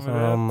siden, som vi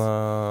vet.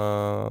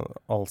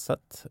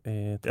 Alseth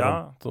i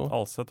Toronto. Ja,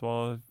 Alseth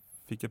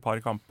fikk et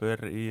par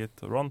kamper i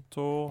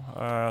Toronto.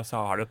 Så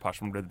har det et par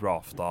som ble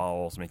drafta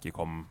og som ikke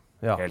kom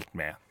helt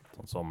med.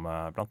 Sånn som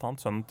blant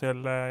annet sønnen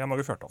til Jan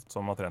Åge Fjørtoft,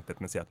 som har trent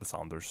litt med Seattle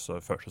Sounders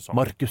før sesongen.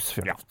 Markus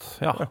Fjørtoft.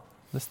 Ja,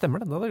 det stemmer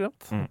det. Det hadde jeg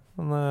glemt.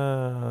 Men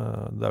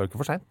det er jo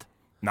ikke for sent.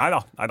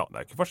 Neida, det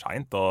er ikke for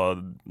sent. Og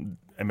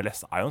MLS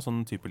er jo en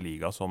sånn type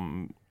liga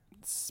som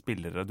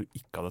spillere du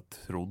ikke hadde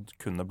trodd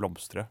kunne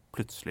blomstre,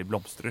 plutselig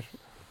blomstrer.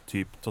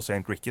 Typ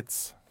Tosaint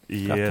Ricketts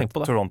i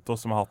Toronto,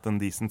 som har hatt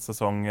en decent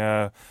sesong.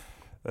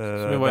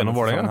 Som vi var gjennom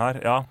Vålerenga her.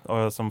 Ja,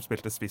 og som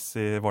spilte spiss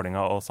i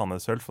Vålerenga og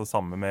Sandnes Ulf, og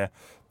samme med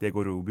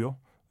Diego Rubio,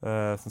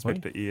 som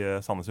spilte i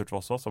Sandnes Ulf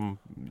også, som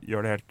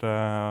gjør det helt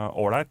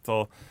ålreit.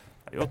 Og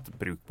det er jo et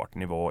brukbart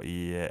nivå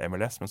i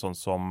MLS, men sånn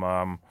som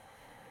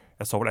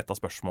Jeg så vel et av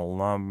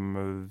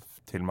spørsmålene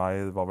til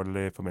meg, var vel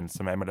i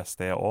forbindelse med MLS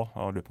det også,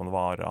 og lurer på om det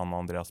var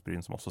Andreas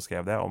Bryn som også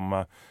skrev det,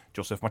 om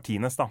Josef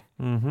Martinez da,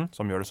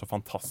 som gjør det så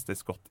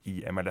fantastisk godt i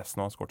MLS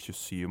nå. Han har skåret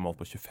 27 mål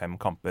på 25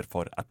 kamper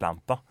for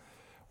Atlanta.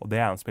 Og det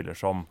en spiller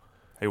som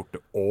har gjort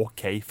det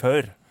ok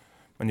før,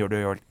 men gjør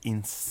det jo helt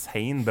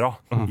insane bra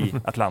i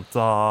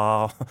Atlanta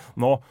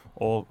nå.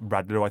 Og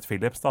Bradley White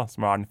Phillips da,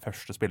 som den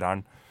første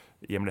spilleren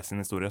i MLS sin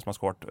historie som har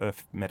skåret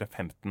mer enn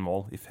 15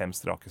 mål i 5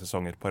 strake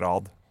sesonger på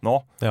rad nå.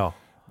 Ja.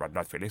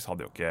 Bradley White Phillips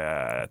hadde jo ikke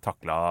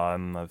taklet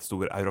en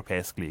stor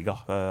europeisk liga,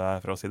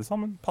 for å si det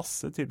sånn, men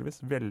passer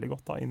tydeligvis veldig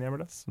godt da inn i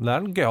MLS. Det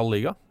en gøyal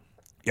liga.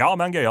 Ja,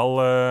 det en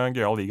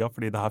gøyal liga,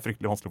 fordi det er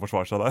fryktelig vanskelig å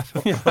forsvare seg der.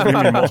 Det blir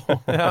mye mål.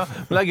 Ja,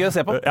 men det gøy å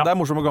se på. Ja. Det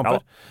morsomme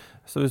kamper. Ja.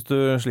 Så hvis du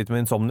sliter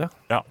med insomnia,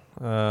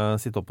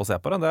 sitt opp og se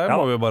på det. Det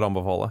må vi jo bare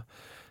anbefale.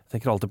 Jeg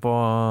tenker alltid på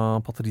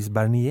Patrice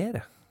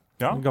Bernier.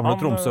 Ja, gamle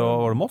Tromsø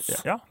og var det Moss?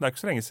 Ja, det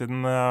ikke så lenge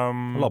siden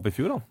Han la opp i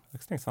fjor, han. Det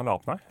ikke så lenge siden han la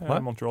opp, nei.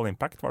 Montreal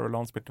Impact var det vel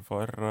han spilte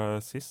for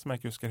sist, som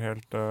jeg ikke husker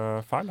helt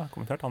feil. Han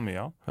kommenterte han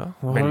mye av. Ja,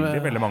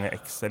 veldig mange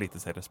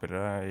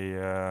eks-eliteseriespillere i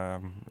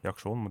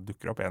aksjon.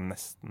 Dukker opp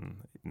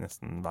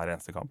nesten hver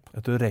eneste kamp.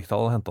 Jeg tror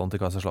Rekdal hentet han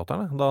til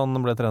Kaiserslautern da han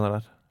ble trener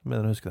der.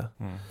 Mener du husker det?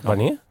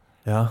 Bernier?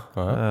 Ja,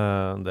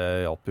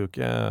 det hjalp jo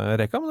ikke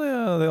Reka,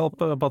 men det hjalp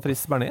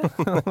Patrice Bernier.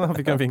 Han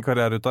fikk en fin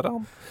karriere ut av det.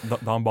 Da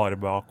han bare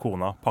ba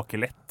kona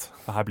pakke lett.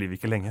 Det her blir vi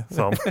ikke lenge,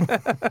 sa han.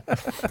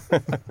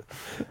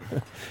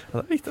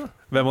 Det viktig, da.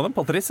 Hvem var det?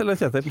 Patrice eller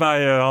Kjetil? Nei,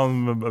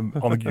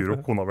 han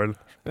guro kona vel.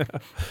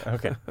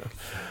 Okay.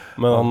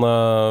 Men han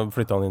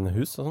flyttet han inn i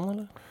hus og sånn,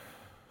 eller?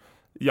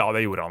 Ja,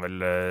 det gjorde han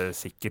vel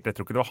sikkert. Jeg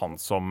tror ikke det var han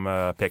som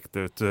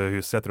pekte ut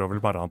huset. Jeg tror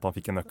vel bare at han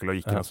fikk en nøkkel og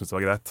gikk inn og syntes det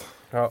var greit.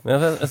 Ja. Men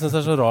jeg synes det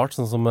er så rart,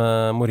 sånn som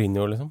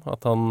Mourinho, liksom. At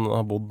han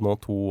har bodd nå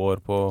 2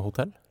 år på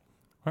hotell.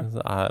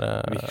 Det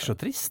virker så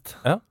trist.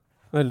 Ja,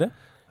 veldig.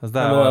 Altså, det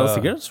er jo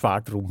sikkert et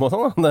svært rom og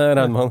sånn, da. Det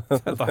regner man.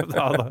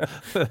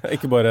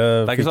 Ikke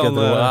bare fikk sånn,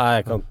 et rom.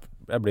 Nei,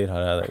 jeg blir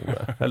her.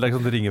 Eller det ikke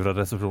sånn at du ringer fra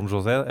resepsjonen, så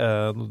å si.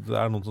 Det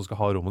er noen som skal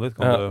ha rommet ditt.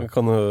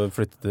 Kan du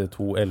flytte til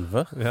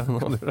 211? Ja, nå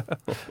kan du gjøre det.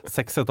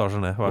 6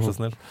 etasjer ned, vær så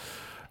snill.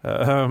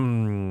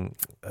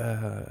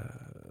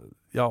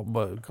 Ja,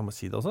 kan man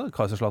si det også?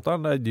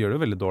 Kaiserslautern, de gjør det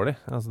jo veldig dårlig.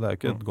 Altså, det er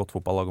jo ikke et godt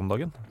fotballag om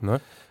dagen. Nei.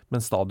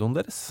 Men stadion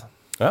deres,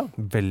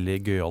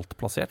 veldig gøyalt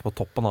plassert, på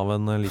toppen av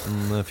en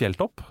liten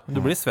fjelltopp.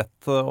 Du blir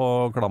svett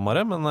og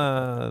klammere, men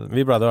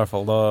vi ble det i hvert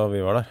fall da vi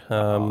var der.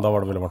 Da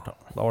var det veldig varmt.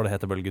 Da var det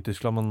hetebølge i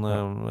Tyskland, men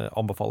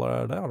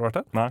anbefaler det? Har du vært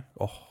der? Nei,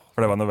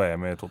 for det var noe VM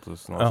i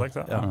 2006,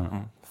 ja.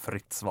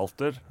 Fritz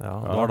Walter. Ja,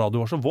 det var da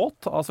du var så våt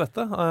av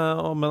svette,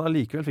 men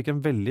allikevel fikk en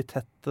veldig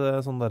tett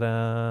sånn der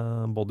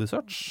body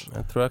search.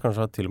 Jeg tror jeg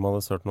kanskje til og med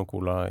hadde sørt noe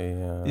cola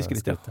i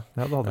skrittet.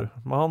 Ja, det hadde du.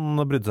 Men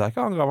han brydde seg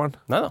ikke, han gaveren.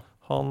 Nei da.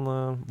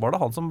 Var det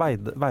han som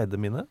veide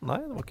mine?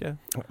 Nei, det var ikke.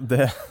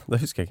 Det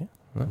husker jeg ikke.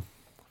 Nei.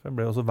 Jeg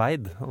ble også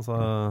veid. Altså,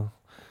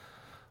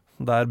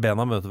 der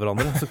bena møter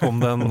hverandre, så kom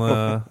det en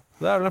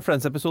det er vel en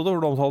Friends-episode hvor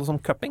du omtaler det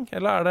som cupping.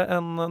 Eller er det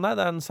en Nei,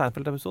 det er en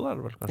Seinfeld-episode, er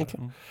det vel kanskje.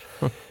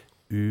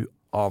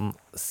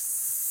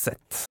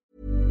 Uansett.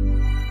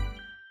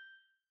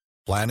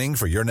 Planning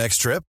for your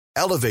next trip?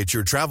 Elevate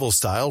your travel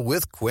style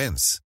with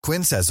Quince.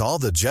 Quince has all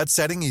the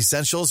jet-setting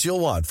essentials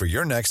you'll want for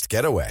your next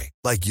getaway,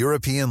 like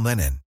European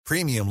linen,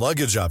 premium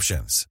luggage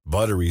options,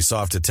 buttery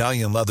soft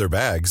Italian leather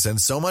bags, and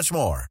so much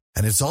more.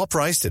 And it's all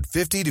priced at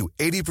 50 to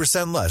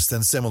 80% less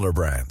than similar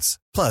brands.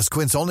 Plus,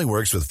 Quince only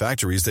works with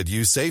factories that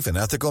use safe and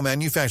ethical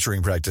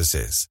manufacturing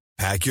practices.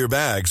 Pack your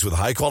bags with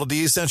high-quality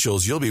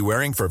essentials you'll be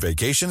wearing for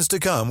vacations to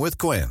come with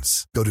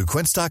Quince. Go to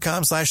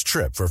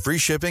quince.com/trip for free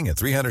shipping and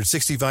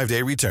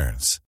 365-day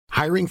returns.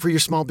 Hiring for your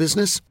small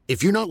business?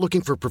 If you're not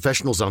looking for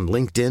professionals on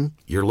LinkedIn,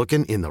 you're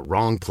looking in the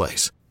wrong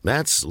place.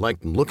 That's like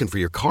looking for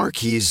your car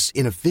keys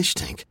in a fish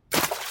tank.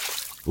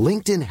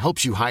 LinkedIn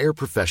helps you hire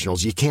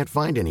professionals you can't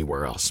find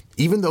anywhere else,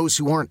 even those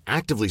who aren't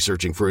actively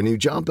searching for a new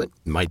job but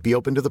might be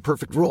open to the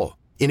perfect role.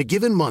 In a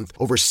given month,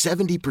 over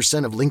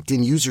 70% of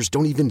LinkedIn users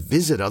don't even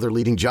visit other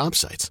leading job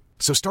sites.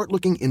 So start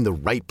looking in the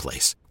right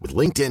place. With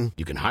LinkedIn,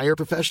 you can hire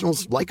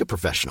professionals like a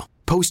professional.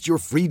 Post your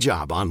free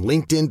job on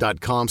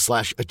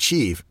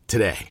linkedin.com/achieve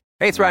today.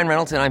 Hey, it's Ryan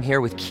Reynolds, and I'm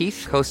here with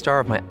Keith, co-star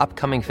of my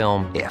upcoming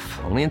film, If,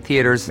 only in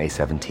theaters May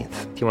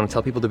 17th. Do you want to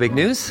tell people the big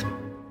news?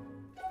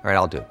 All right,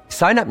 I'll do it.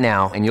 Sign up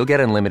now and you'll get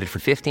unlimited for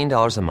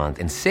 $15 a month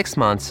and 6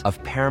 months of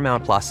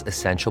Paramount Plus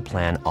Essential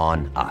Plan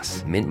on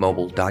us.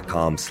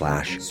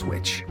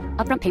 MintMobile.com/switch.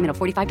 Upfront payment of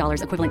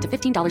 $45 equivalent to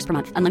 $15 per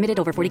month. Unlimited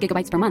over 40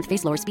 gigabytes per month.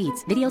 Face lower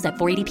speeds. Videos at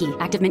 480p.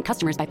 Active Mint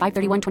customers by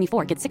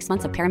 531.24 get 6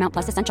 months of Paramount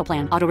Plus Essential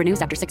Plan. Auto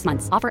renews after 6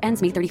 months. Offer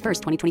ends May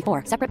 31st,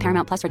 2024. Separate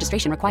Paramount Plus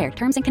registration required.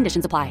 Terms and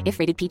conditions apply if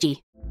rated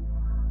PG.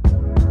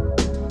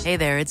 Hey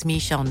there, it's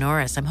Michelle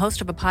Norris. I'm host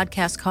of a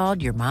podcast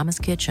called Your Mama's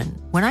Kitchen.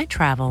 When I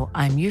travel,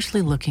 I'm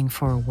usually looking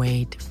for a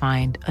way to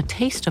find a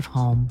taste of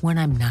home when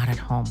I'm not at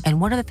home.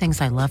 And one of the things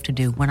I love to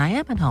do when I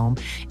am at home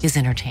is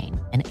entertain.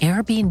 And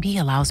Airbnb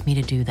allows me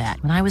to do that.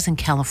 When I was in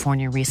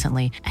California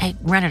recently, I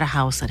rented a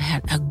house that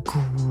had a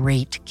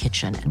great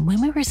kitchen. And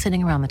when we were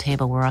sitting around the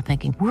table, we were all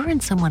thinking, we're in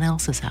someone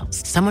else's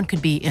house. Someone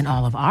could be in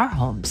all of our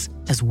homes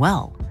as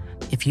well.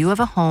 If you have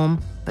a home,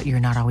 but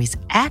you're not always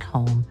at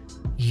home,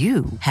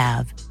 you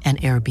have an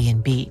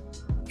Airbnb.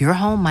 Your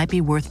home might be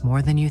worth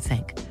more than you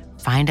think.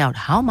 Find out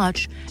how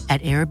much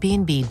at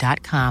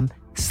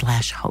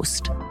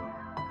airbnb.com/host.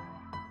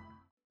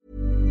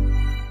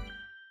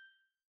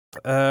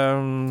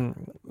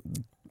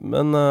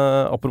 Men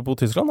apropos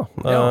Tyskland da.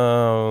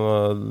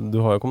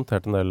 Du har jo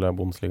kommentert en del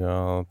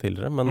Bundesliga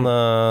tidligere, men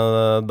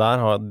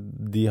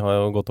de har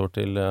jo gått over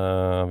til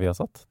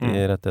Viasat,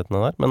 de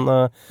rettighetene der.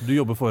 Men du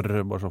jobber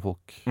for, bare så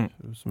folk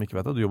som ikke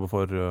vet det, du jobber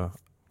for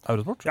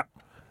Eurosport? Ja.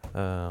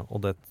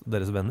 Og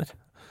deres venner?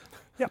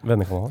 Ja.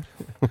 Vennekanaler.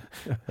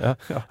 Ja.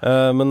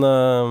 Men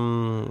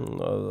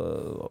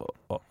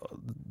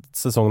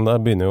sesongen der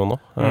begynner jo nå.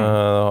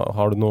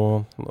 Har du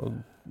noe...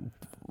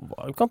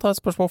 Vi kan ta et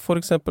spørsmål for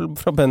eksempel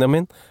fra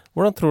Benjamin.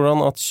 Hvordan tror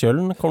han at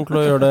Köln kommer til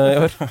å gjøre det i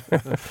år?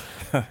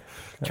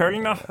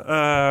 Köln, ja.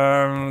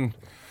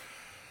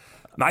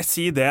 Nei,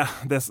 si det.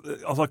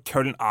 Altså,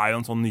 Köln jo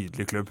en sånn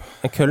nydelig klubb.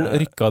 Köln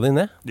rykka de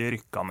ned? De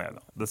rykka ned,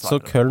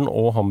 dessverre. Så Köln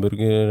og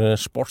Hamburger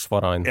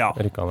Sportsverein rykka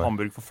ned? Ja,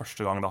 Hamburg for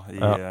første gang da, i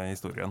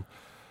historien.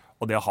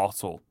 Og det å ha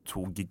så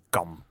to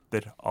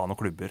giganter av noen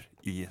klubber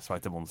i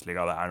Zweite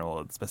Bundesliga, det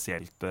noe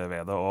spesielt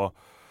ved det. Og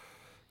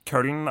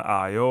Köln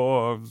jo...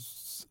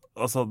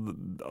 Altså,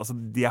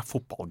 de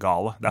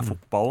fotballgale. Det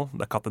fotballen,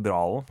 det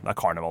katedralen, det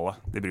karnevalet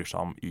de bryr seg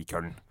om i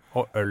Köln.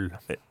 Og øl.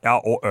 Ja,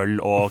 og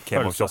øl, og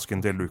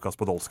kebabkiosken til Lukas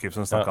Podolski,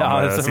 som snakket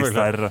om sist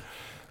der.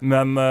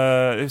 Men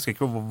jeg husker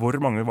ikke hvor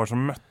mange var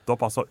som møtte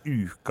opp altså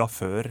uka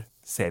før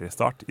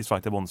seriestart i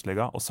Zweite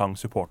Bundesliga og sang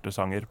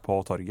supportersanger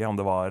på torget, om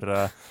det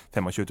var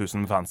 25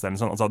 000 fans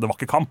eller sånn. Altså, det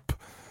var ikke kamp.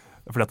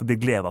 Fordi at de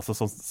gledet seg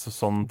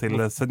sånn til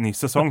ny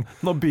sesong.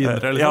 Nå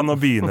begynner det, liksom. Ja, nå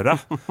begynner det.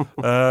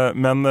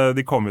 Men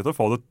de kommer jo til å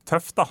få det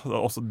tøft, da.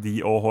 Også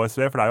de og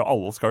HSV, for det jo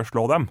alle skal jo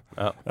slå dem.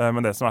 Ja.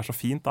 Men det som så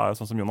fint, da,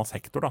 sånn som Jonas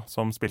Hector, da,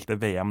 som spilte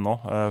VM nå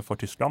for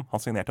Tyskland. Han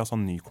signerte altså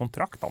en ny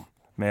kontrakt da,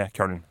 med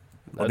Köln.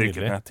 Og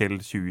drykket ned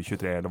til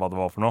 2023, eller hva det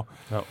var for noe.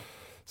 Ja.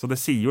 Så det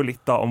sier jo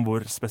litt da om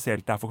hvor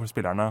spesielt det for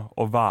spillerne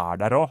å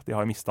være der også. De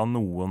har jo mistet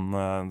noen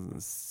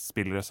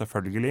spillere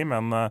selvfølgelig,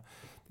 men...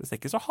 Det ser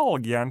ikke så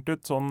halvgjernt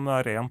ut, sånn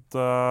rent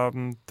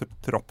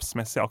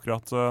troppsmessig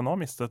akkurat nå.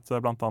 Mistet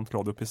blant annet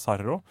Claudio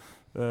Pizarro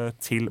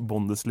til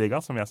Bundesliga,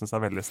 som jeg synes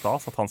veldig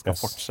stas, at han skal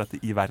fortsette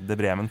i Werder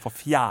Bremen for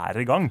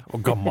 4. gang.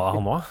 Og gammel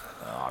han nå?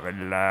 Ja,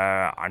 vel,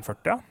 han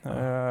 40, ja.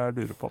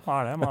 Lurer på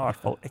hva det, men han i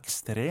hvert fall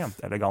ekstremt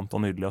elegant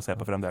og nydelig å se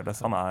på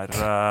fremdeles. Han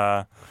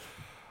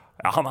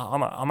ja,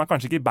 han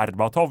kanskje ikke i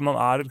Berbatov, men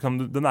han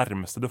liksom det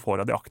nærmeste du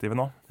får av de aktive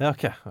nå. Ja,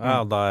 ok.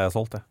 Ja, da jeg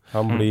solgt det.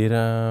 Han blir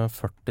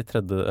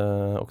 43.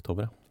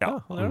 oktober. Ja,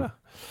 han gjør det.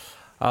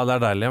 Ja, det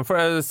deilig. For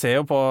jeg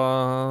ser på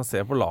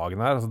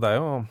lagene her. Altså, det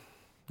jo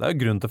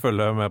grunn til å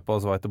følge med på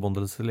Zweite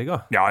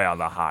Bundesliga. Ja,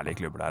 det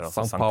herlige klubber der.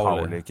 Altså, St.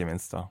 Pauli, ikke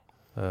minst. Ja.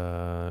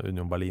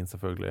 Union Berlin,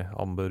 selvfølgelig.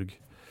 Hamburg.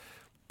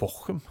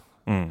 Bochum.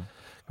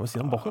 Kan vi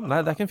si om Bochum?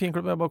 Nei, det ikke en fin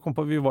klubb. Jeg bare kom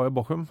på, vi var i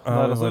Bochum.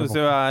 Hvis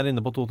jeg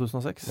inne på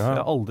 2006. Ja.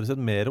 Jeg har aldri sett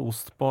mer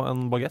ost på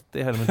en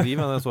baguette i hele mitt liv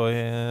enn jeg så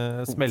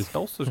i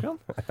smelta ost, husker du?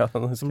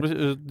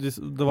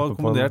 Det var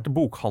kombinert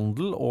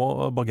bokhandel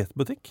og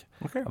baguettebutikk.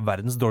 Okay.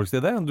 Verdens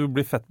dårligste idé. Du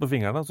blir fett på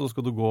fingrene, så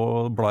skal du gå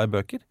og bla i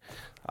bøker.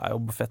 Det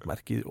jo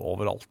fettmerker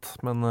overalt.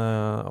 Men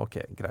ok,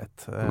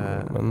 greit.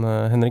 Men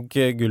Henrik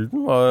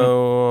Gulden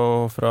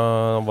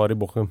var i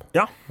Bochum.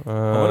 Ja,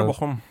 han var i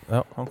Bochum.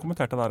 Ja. Han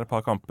kommenterte der et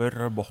par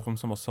kamper. Bochum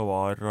som også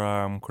var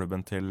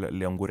klubben til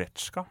Leon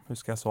Goretzka.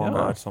 Husker jeg så han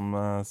der som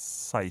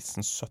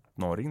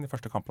 16-17-åring, de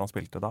første kampene han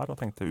spilte der, og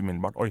tenkte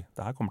umiddelbart, oi,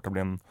 det her kommer til å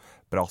bli en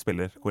bra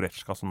spiller,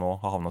 Goretzka, som nå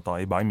har havnet da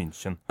i Bayern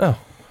München. Ja.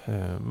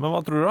 Men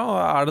hva tror du da?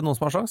 Det noen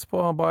som har sjans på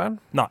Bayern?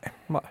 Nei.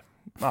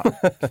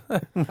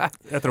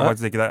 Jeg tror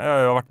faktisk ikke det.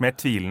 Jeg har vært mer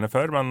tvilende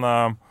før,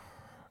 men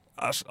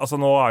altså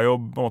nå jo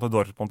på en måte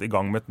Dortmund i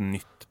gang med et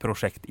nytt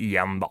prosjekt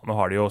igjen da. Nå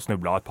har de jo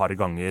snublet et par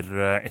ganger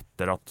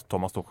etter at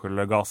Thomas Tuchel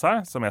ga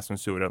seg, som jeg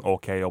synes gjorde en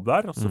ok jobb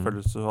der. Og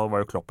selvfølgelig så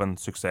var jo Klopp en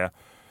suksess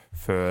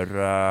før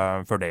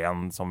det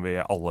igjen, som vi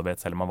alle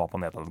vet, selv om han var på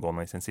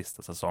nedadgående i sin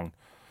siste sesong.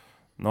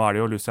 Nå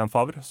det jo Lucien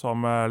Favre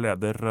som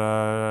leder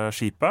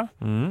skipet.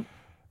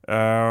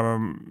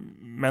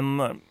 Men...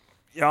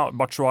 Ja,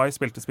 Batshuayi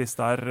spilte spiss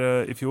der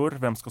i fjor.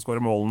 Hvem skal skåre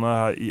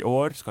målene i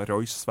år? Skal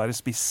Royce være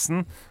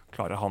spissen?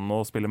 Klarer han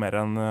å spille mer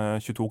enn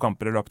 22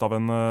 kamper i løpet av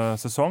en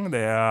sesong?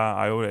 Det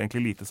jo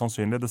egentlig lite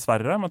sannsynlig,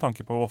 dessverre, med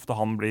tanke på hvor ofte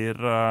han blir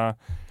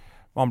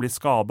og han blir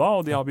skadet,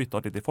 og de har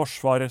byttet litt i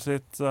forsvaret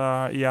sitt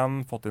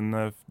igjen, fått inn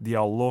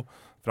Diallo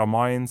fra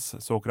Mainz,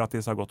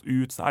 Sokratis har gått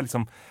ut, så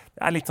det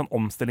er litt sånn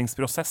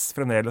omstillingsprosess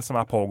fremdeles som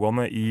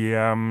pågående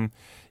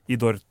i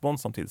Dortmund,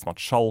 samtidig som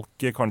at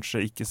Schalke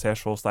kanskje ikke ser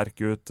så sterk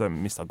ut,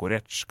 mistet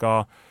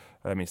Goretzka,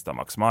 mistet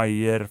Max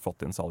Meyer,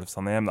 fått inn Salif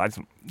Sané,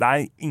 det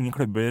er ingen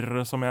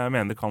klubber som jeg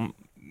mener kan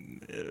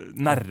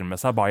nærme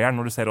seg Bayern,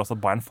 når du ser også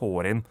at Bayern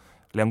får inn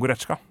Leon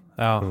Goretzka.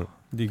 Ja,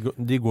 de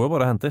går jo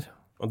bare og henter.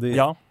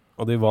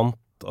 Og de vant,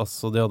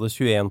 altså de hadde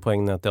 21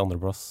 poeng ned til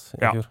andreplass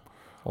i fjor.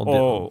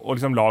 Og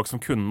liksom lag som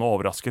kunne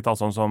overrasket, da,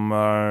 sånn som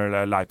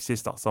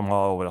Leipzig, da, som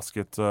har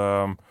overrasket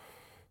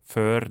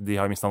før de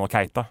har mistet noe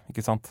Keita,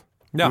 ikke sant?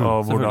 Ja,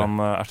 og hvordan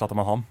erstatter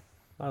man han?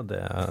 Ja,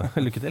 det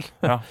lykke til.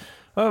 Ja.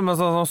 Men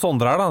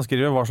Sondre her da, han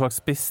skriver hva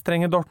slags spiss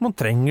trenger Dortmund?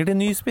 Trenger de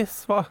ny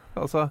spiss? Hva?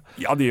 Altså...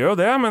 Ja, de gjør jo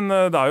det, men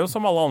det er jo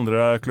som alle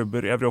andre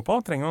klubber i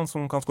Europa. Trenger noen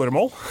som kan skåre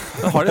mål.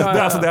 Det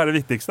er det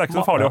viktigste. Det er ikke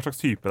så farlig hva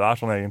slags type det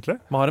er sånn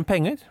egentlig. Men har de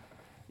penger?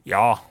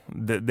 Ja,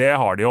 det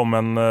har de jo,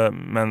 men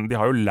de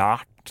har jo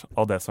lært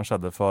av det som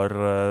skjedde for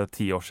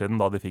 10 år siden,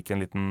 da de fikk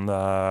en liten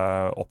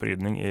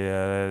opprydning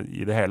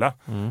i det hele.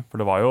 For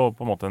det var jo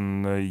på en måte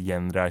en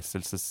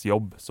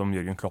gjenreiselsesjobb som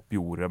Jürgen Klopp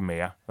gjorde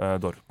med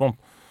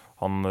Dortmund.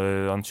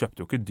 Han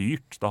kjøpte jo ikke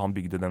dyrt da han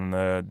bygde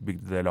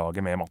det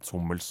laget med Mats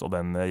Hummels og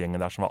den gjengen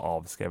der som var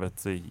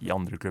avskrevet i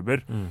andre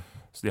klubber.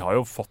 Så de har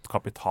jo fått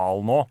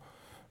kapital nå,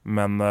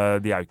 men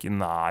de er jo ikke i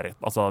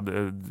nærheten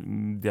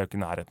de er jo ikke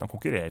i nærheten av å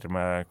konkurrere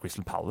med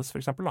Crystal Palace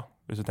for eksempel da,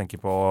 hvis du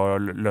tenker på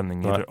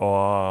lønninger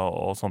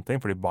og sånne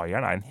ting, fordi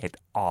Bayern er en helt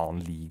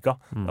annen liga.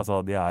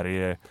 Altså de er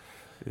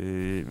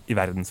i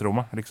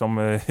verdensrommet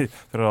liksom,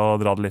 for å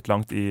dra det litt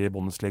langt i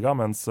Bundesliga,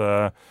 mens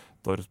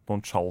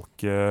Dortmund,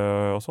 Schalke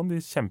og sånn, de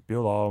kjemper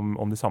jo da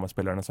om de samme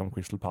spillerne som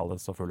Crystal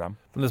Palace og Fulham.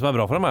 Men det som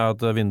bra for dem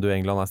at vinduet i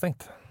England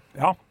stengt.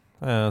 Ja.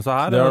 Så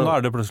her nå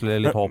det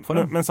plutselig litt håp for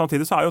dem. Men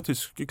samtidig så jo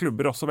tyske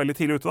klubber også veldig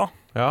tidlig ute da.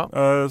 Ja.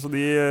 Så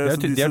de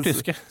er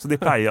tyske. Så de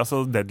pleier,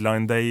 altså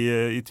deadline day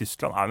i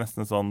Tyskland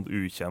nesten et sånn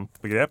ukjent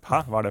begrep.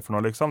 Hæ? Hva det for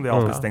noe liksom? De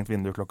har alltid stengt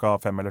vinduet klokka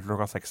 5 eller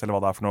klokka 6 eller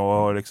hva det for noe.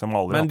 Liksom,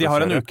 men de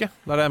har en uke,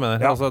 det det jeg mener.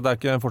 Ja. Altså, det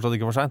fortsatt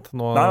ikke for sent.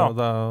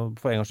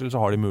 For en gangs skyld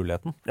så har de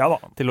muligheten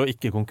til å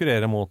ikke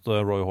konkurrere mot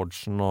Roy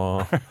Hodgson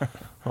og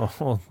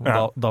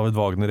David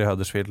Wagner i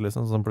Huddersfield,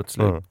 liksom, som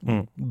plutselig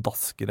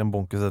dasker en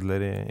bunke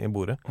sedler i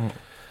bordet.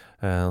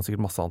 Sikkert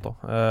masse annet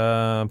også.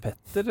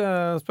 Petter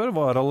spør,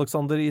 var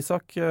Alexander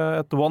Isak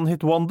et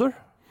one-hit wonder?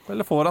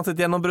 Eller får han sitt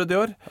gjennombrudd i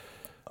år?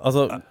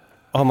 Altså,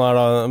 han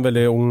da en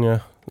veldig ung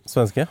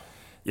svenske?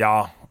 Ja.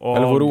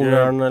 Eller hvor ung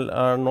han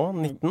nå?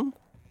 19?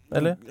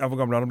 Eller? Ja, hvor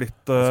gammel han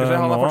blitt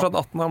han fortsatt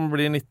 18, han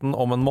blir 19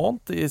 om en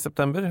måned i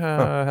september.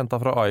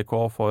 Hentet fra AIK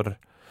for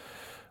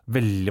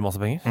veldig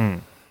masse penger.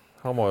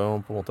 Han var jo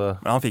på en måte...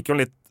 Men han fikk jo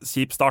en litt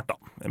kjip start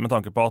da, med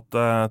tanke på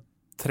at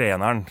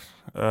treneren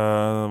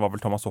var vel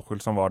Thomas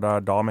Tuchel som var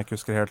der da, om jeg ikke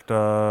husker helt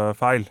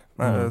feil,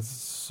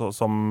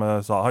 som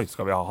sa, hei,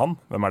 skal vi ha han?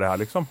 Hvem det her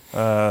liksom?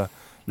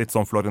 Litt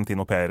sånn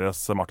Florentino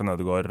Perez, Martin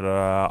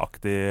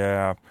Ødegaard-aktig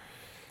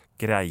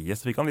greie,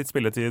 så fikk han litt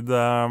spilletid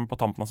på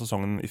tampen av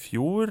sesongen i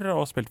fjor,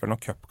 og spilte vel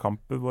noen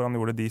cupkamper hvor han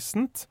gjorde det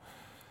decent.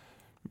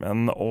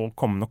 Men å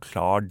komme noe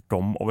klar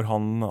dom over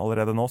han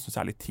allerede nå, synes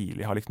jeg litt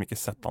tidlig. Jeg har liksom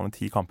ikke sett han i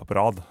 10 kamper på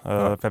rad,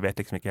 for jeg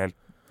vet liksom ikke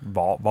helt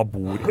hva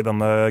bor i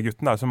denne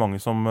gutten. Det jo så mange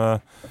som...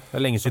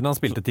 Det lenge siden han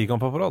spilte 10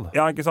 kamper på rad.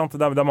 Ja, ikke sant?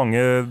 Det er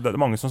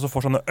mange som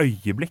får sånne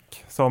øyeblikk,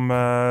 som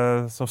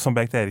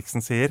Bengt Eriksen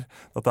sier.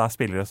 At det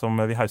spillere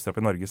som vi hauser opp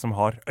i Norge som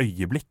har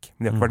øyeblikk,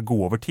 men de har ikke vært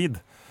gode over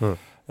tid.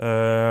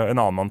 En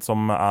annen mann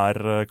som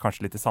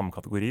kanskje litt i samme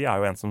kategori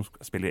jo en som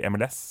spiller i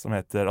MLS, som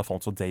heter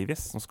Alfonso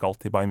Davies, som skal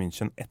til Bayern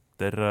München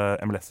etter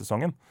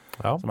MLS-sesongen.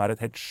 Som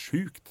et helt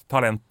sjukt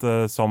talent,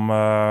 som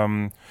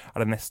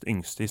det nest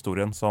yngste i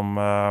historien som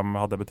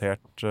har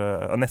debutert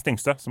nest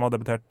yngste som har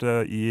debutert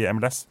i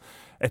MLS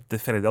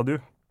etter Freddy Adu.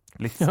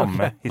 Litt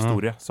samme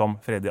historie som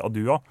Freddy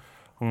Adu også.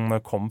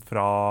 Han kom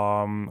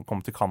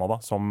til Canada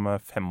som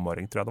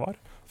 5-åring, tror jeg det var,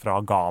 fra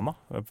Ghana.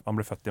 Han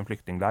ble født i en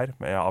flyktningleir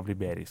av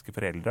liberiske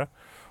foreldre,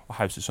 og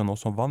hauses jo nå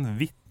så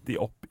vanvittig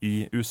opp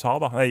i USA,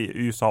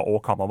 USA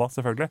og Canada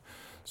selvfølgelig,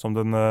 som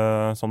den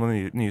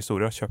nye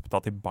historien, kjøpt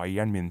til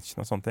Bayern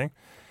München og sånne ting.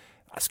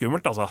 Det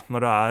skummelt altså,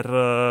 når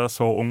du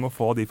så ung å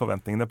få de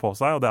forventningene på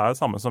seg, og det jo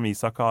samme som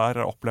Isak har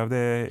opplevd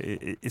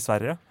i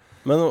Sverige.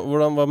 Men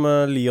hva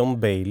med Leon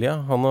Bailey?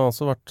 Han har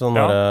også vært sånn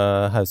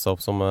hausa opp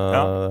som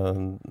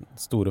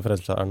store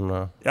frelseren.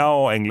 Ja,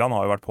 og England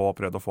har jo vært på og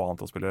prøvd å få han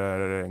til å spille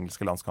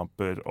engelske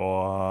landskamper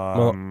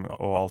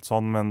og alt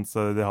sånn, men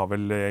de har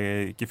vel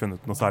ikke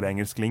funnet noe særlig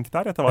engelsk link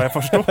der, etter hva jeg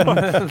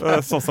forstår.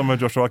 Sånn som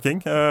Joshua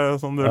King,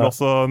 som det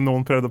også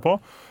noen prøvde på.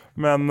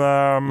 Men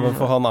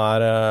for han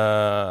har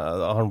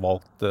han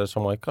valgt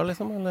Jamaica,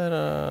 liksom? Eller?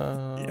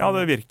 Ja,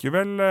 det virker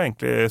vel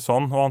egentlig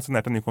sånn. Og han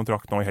signerte en ny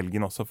kontrakt nå i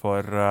helgen også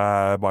for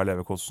Bayer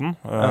Leverkusen.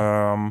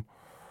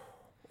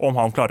 Om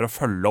han klarer å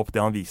følge opp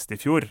det han viste i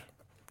fjor,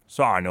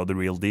 så han jo the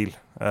real deal.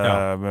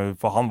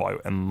 For han var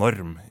jo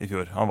enorm i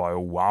fjor. Han var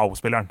jo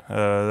wow-spilleren.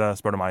 Det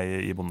spør du meg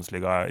i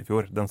Bundesliga i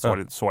fjor. Den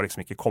så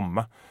liksom ikke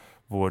komme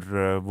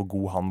hvor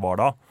god han var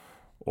da.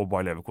 Og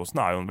Bayer Leverkusen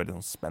jo en veldig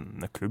sånn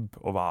spennende klubb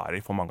å være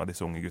i for mange av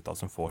disse unge gutta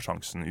som får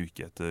sjansen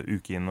uke etter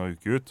uke inn og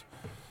uke ut.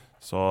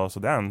 Så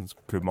det en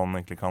klubb man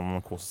egentlig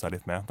kan kose seg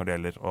litt med når det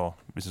gjelder,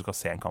 og hvis du skal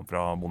se en kamp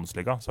fra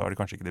Bundesliga, så det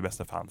kanskje ikke de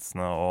beste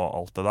fansene og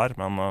alt det der,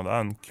 men det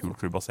en kul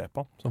klubb å se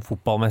på. Sånn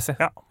fotballmessig?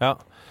 Ja.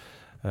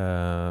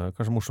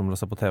 Kanskje morsommere å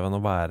se på TV enn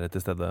å være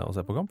til stede og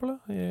se på kamp, eller?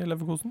 I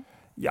Leverkusen?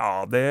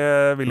 Ja,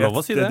 det vil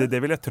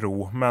jeg tro,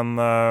 men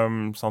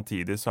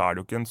samtidig så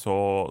det jo ikke en så,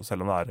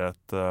 selv om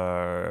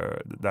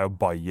det jo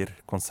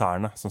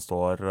Bayer-konsernet som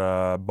står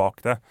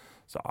bak det,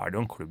 så det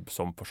jo en klubb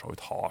som for så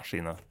vidt har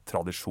sine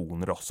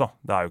tradisjoner også.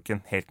 Det jo ikke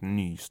en helt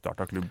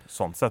nystartet klubb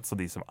sånn sett, så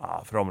de som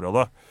fra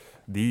området,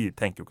 de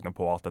tenker jo ikke noe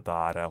på at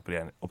dette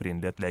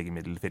opprinnelig et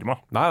legemiddelfirma.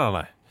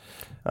 Nei.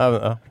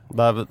 Ja.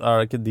 Det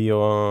ikke de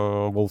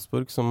og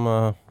Wolfsburg som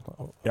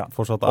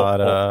fortsatt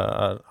er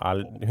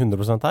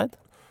 100% eid?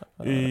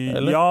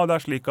 Eller? Ja,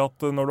 det slik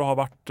at når du har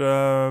vært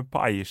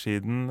på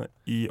eiersiden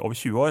i over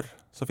 20 år,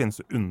 så finnes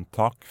det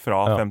unntak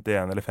fra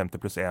 51 eller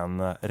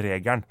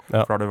 50+1-regelen.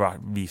 For da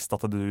har du vist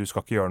at du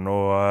skal ikke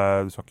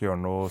gjøre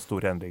noe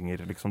store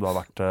endringer. Liksom, du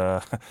har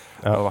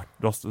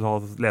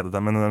ledet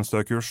dem med en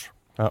stø kurs.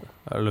 Ja,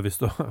 eller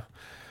hvis du...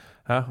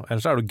 Ja,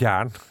 ellers du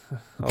gæren.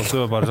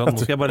 Altså bare sånn, nå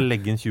skal jeg bare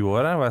legge inn 20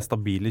 år, og være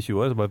stabil i 20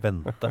 år, så bare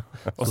vente.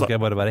 Så skal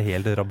jeg bare være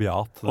helt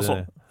rabiat.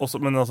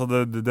 Men altså,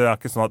 det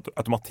ikke sånn at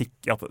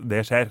automatikk at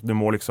det skjer. Du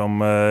må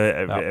liksom,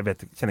 jeg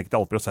kjenner ikke til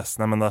alle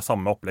prosessene, men det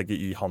samme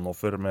opplegget i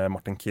Hannover med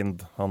Martin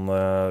Kind, han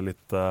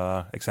litt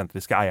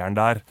eksentriske eieren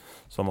der,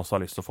 som også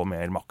har lyst til å få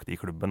mer makt i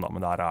klubben, da.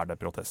 Men der det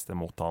protester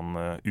mot han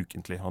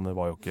ukentlig. Det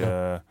var jo ikke...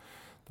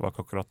 Det var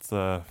ikke akkurat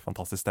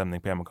fantastisk stemning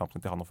på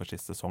hjemmekampene til Hannover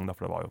siste sesong,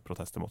 for det var jo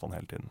protester mot han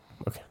hele tiden.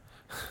 Ok.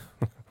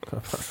 Det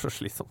var så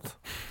slitsomt.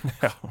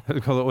 Ja. Du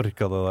hadde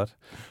orket det der.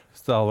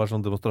 Hvis det hadde vært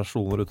sånne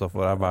demonstrasjoner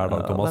utenfor her hver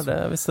dag, Thomas.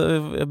 Hvis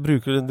jeg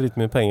bruker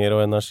dritmye penger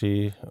og energi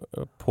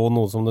på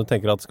noe som du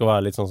tenker at skal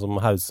være litt sånn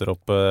som hauser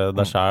opp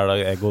deg selv,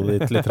 egoet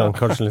ditt litt,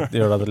 kanskje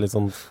gjør deg til litt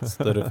sånn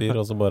større fyr,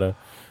 og så bare...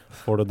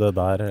 får du det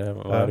der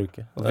hver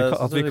uke.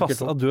 At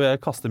du og jeg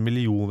kaster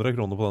millioner av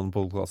kroner på denne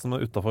podcasten,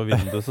 men utenfor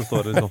vinduet så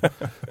står det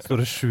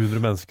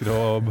 700 mennesker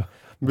og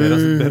ber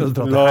oss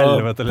dra til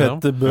helvete.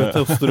 Petter Bø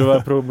Tosterud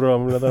være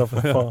programleder,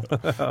 for faen.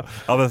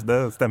 Ja, det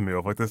stemmer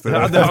jo faktisk.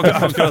 Ja, det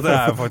akkurat det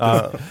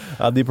faktisk.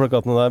 Ja, de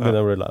plakatene der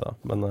begynner å bli lei da.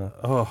 Men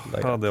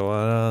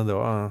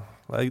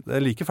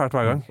det like fælt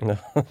hver gang. Ja,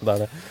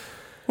 det det.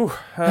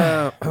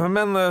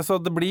 Men så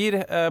det blir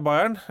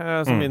Bayern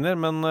som vinner,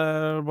 men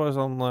bare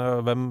sånn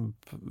hvem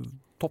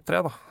topp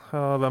 3 da?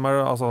 Hvem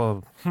det, altså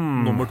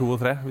nummer 2 og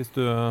 3 hvis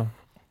du...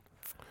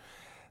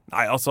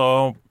 Nei,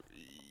 altså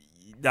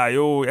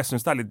jo, jeg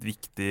synes det litt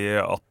viktig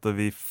at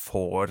vi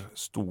får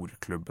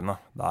storklubbene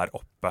der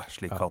oppe,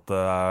 slik at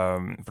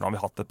for nå har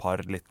vi hatt et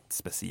par litt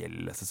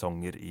spesielle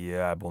sesonger i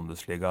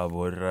Bundesliga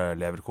hvor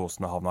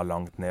Leverkusen har havnet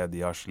langt ned,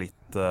 de har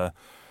slitt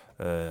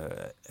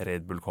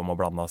Red Bull kom og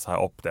blandet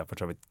seg opp. Det for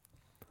så vidt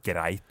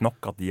greit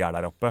nok at de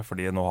der oppe,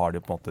 fordi nå har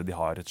de på en måte de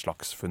har et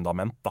slags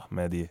fundament da,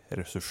 med de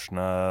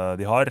ressursene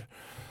de har.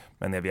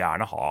 Men jeg vil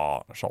gjerne ha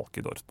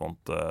Schalke,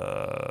 Dortmund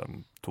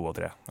 2 og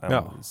 3.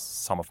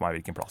 Samme for meg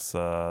hvilken plass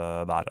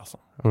der, altså.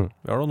 Vi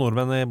har noen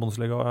nordmenn i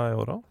Bundesliga i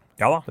år også.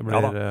 Ja da. Det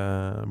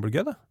blir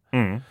gøy, det.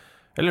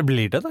 Eller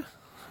blir det?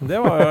 Det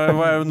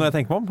var når jeg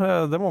tenker meg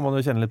om. Det må man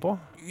jo kjenne litt på.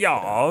 Ja,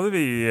 det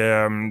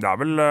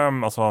vel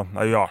altså,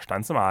 det jo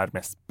Jarstein som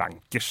mest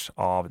bankers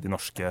av de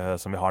norske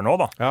som vi har nå,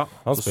 da. Ja,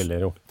 han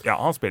spiller jo. Ja,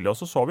 han spiller,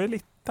 og så vi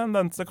litt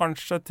tendenser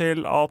kanskje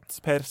til at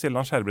Per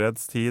Siljan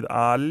Skjelbreds tid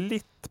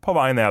litt på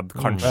vei ned,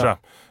 kanskje.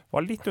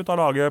 Var litt ut av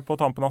laget på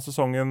tampen av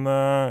sesongen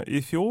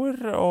i fjor,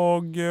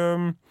 og...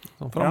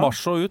 fra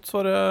mars og ut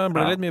så ble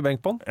det litt mye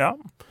benk på han. Ja.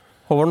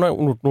 Håvard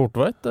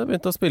Nordtveit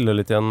begynte å spille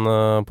litt igjen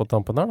på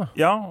tampen her da.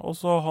 Ja, og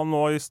så han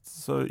nå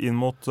inn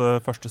mot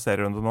første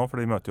serierunde nå, for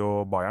de møter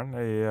jo Bayern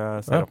i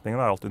serieåpningen.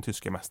 Det alltid den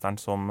tyske mesteren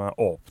som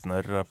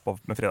åpner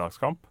med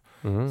fredagskamp.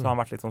 Så han har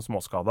vært litt sånn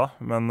småskada,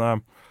 men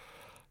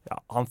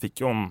han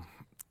fikk jo en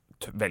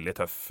veldig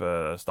tøff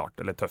start,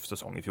 eller tøff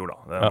sesong i fjor da.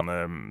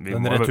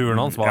 Den returen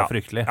hans var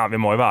fryktelig. Ja,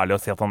 vi må jo være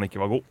ærlige og si at han ikke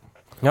var god.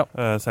 Ja.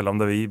 Selv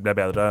om vi ble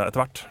bedre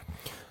etter hvert.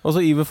 Og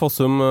så Iver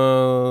Fossum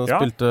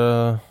spilte...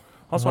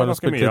 Han så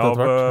ganske mye av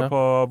på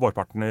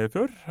vårparten i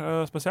fjor,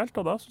 spesielt,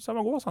 og da synes jeg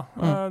var god, altså.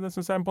 Det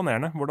synes jeg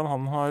imponerende, hvordan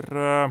han har,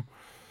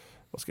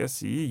 hva skal jeg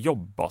si,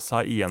 jobbet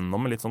seg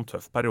igjennom en litt sånn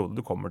tøff periode.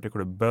 Du kommer til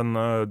klubben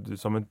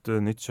som et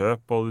nytt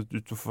kjøp, og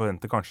du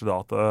forventer kanskje da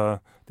at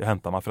de har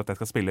hentet meg for at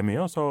jeg skal spille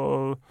mye, og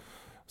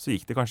så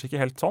gikk det kanskje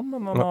ikke helt sånn,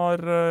 men han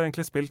har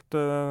egentlig spilt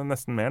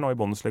nesten mer nå i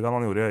Bundesliga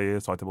enn han gjorde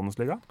i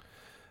Zweite-Bundesliga.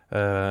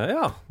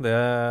 Ja,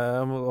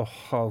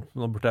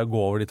 nå burde jeg gå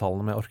over de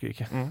tallene, men jeg orker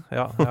ikke.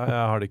 Ja,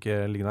 jeg har det ikke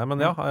liggende her. Men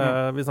ja,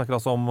 vi snakker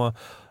altså om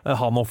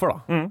Hannover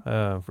da,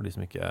 for de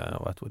som ikke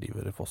vet hvor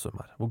Iver Fossum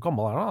Hvor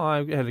gammel han?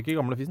 Han jo heller ikke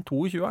gamle fisen,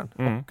 22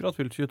 akkurat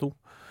fylt 22.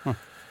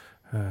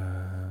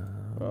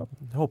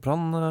 Jeg håper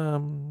han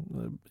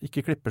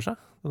ikke klipper seg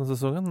denne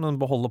sesongen, men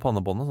beholder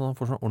pannebåndet, så han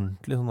får sånn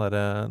ordentlig sånn der,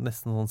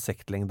 nesten sånn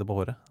sektlengde på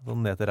håret.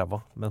 Sånn ned til ræva,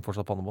 men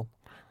fortsatt pannebånd.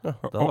 Det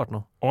hadde vært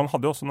noe. Og han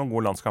hadde jo også noen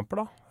gode landskamper,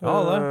 da. Ja,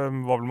 det.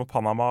 Var vel mot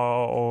Panama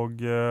og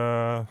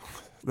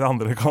det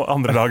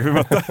andre laget vi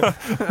møtte.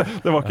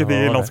 Det var ikke de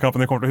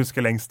landskampene vi kommer til å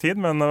huske lengst tid,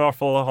 men i hvert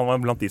fall han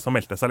var blant de som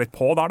meldte seg litt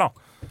på der, da.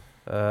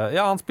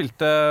 Ja, han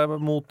spilte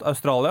mot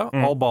Australia,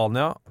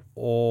 Albania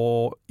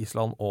og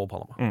Island og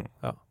Panama.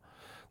 Ja.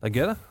 Det er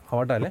gøy, det. Det har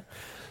vært deilig.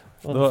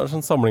 Det var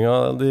sånn samling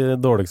av de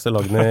dårligste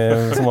lagene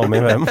som var med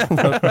i VM.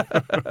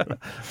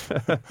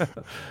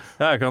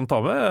 Ja, jeg kan ta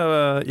med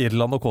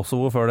Irland og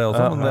Kosovo før det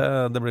også, men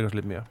det blir kanskje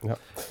litt mye. Ja.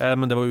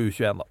 Men det var jo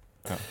U21 da.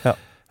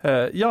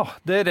 Ja,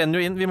 det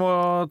renner jo inn. Vi må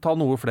ta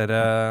noe flere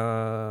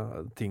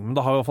ting. Men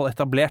det har i hvert fall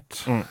etablert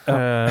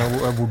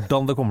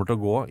hvordan det kommer til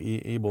å gå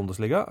i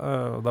Bundesliga.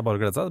 Det er bare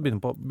å glede seg. Det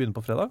begynner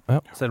på fredag.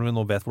 Ja. Selv om vi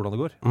nå vet hvordan det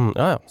går.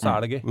 Så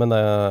er det gøy. Men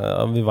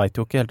vi vet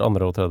jo ikke helt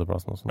andre- og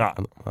tredjeplassen.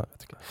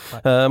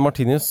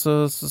 Martinius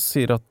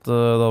sier at det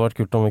hadde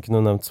vært kult om vi kunne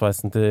nevnt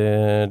sveisen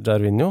til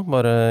Gervinho.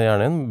 Bare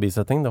gjerne en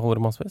bisetning. Det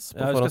holder massevis.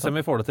 Ja, vi skal se om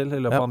vi får det til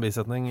i løpet av en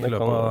bisetning i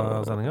løpet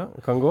av sendingen.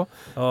 Kan gå.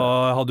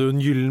 Og jeg hadde jo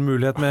en gyllen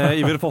mulighet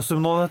med Iver Fossum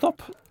nå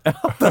nettopp. Ja,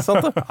 det er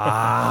sant det.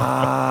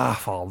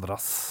 Fader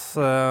ass.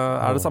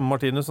 Er det samme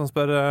Martinus som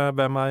spør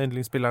hvem er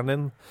yndlingsspilleren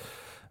din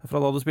fra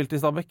da du spilte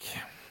i Stabæk?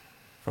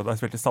 Fra da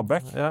jeg spilte i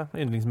Stabæk? Ja,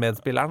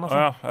 yndlingsmedspilleren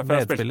altså.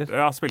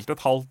 Jeg spilte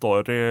et halvt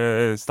år i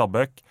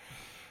Stabæk.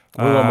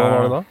 Hvor gammel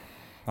var du da?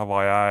 Da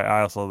var jeg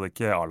altså, det er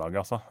ikke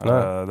A-laget altså.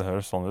 Det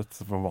høres sånn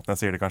ut på måten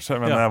jeg sier det kanskje,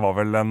 men jeg var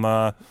vel en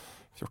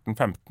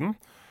 14-15.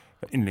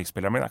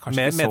 Yndlingsspilleren min er kanskje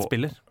ikke så...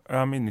 Medspiller?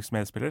 Ja,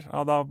 yndlingsmedspiller.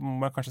 Ja, da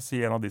må jeg kanskje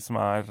si en av de som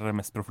er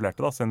mest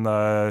profilerte, da,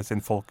 siden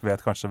folk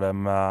vet kanskje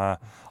hvem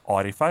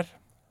Arif er,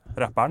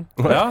 rapperen,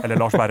 eller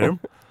Lars Berrum.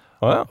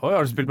 Har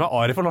du spilt med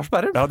Arif og Lars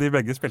Berrum? Ja, de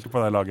begge spilte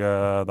på det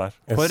laget der.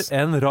 For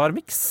en rar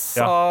miks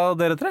av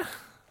dere tre.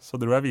 Så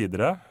dro jeg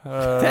videre,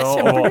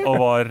 og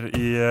var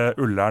i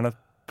Ullern et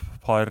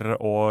par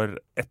år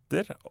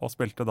etter, og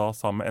spilte da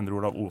sammen med Endre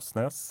Olav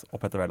Osnes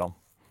og Petter Wæland.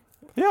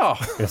 Ja,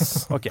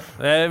 ok.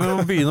 Vi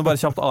må begynne bare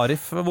kjapt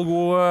Arif. Hvor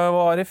god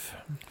var Arif?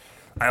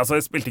 Nei, altså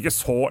jeg spilte ikke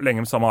så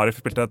lenge med samme Arif.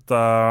 Jeg spilte et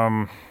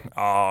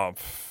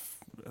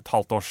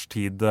halvt års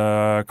tid,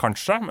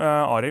 kanskje.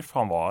 Arif,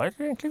 han var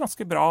egentlig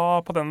ganske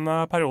bra på den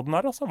perioden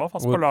der. Altså. Han var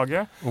fast på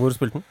laget. Hvor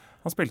spilte han?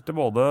 Han spilte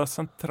både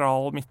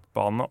sentral,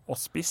 midtbane og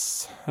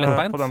spiss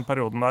på den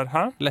perioden der.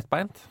 Hæ?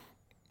 Lettbeint?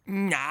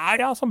 Nei,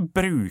 ja, sånn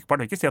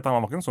brukbart. Jeg vil ikke si at han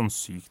var ikke sånn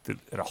sykt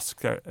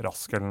rask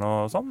eller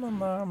noe sånt.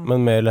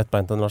 Men mer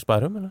lettbeint enn Lars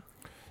Berrum, eller?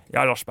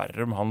 Ja, Lars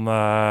Berrum, han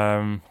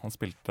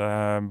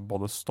spilte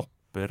både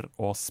stopper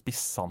og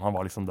spiss. Han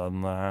var liksom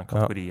den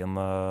kategorien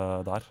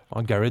der.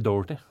 Gary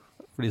Doherty,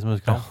 for de som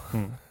husker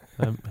han.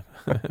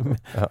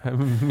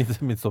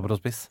 Midtstopper og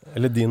spiss.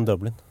 Eller Dean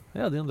Dublin.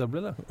 Ja, Dean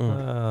Dublin, ja.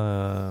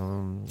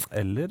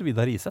 Eller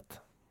Vidar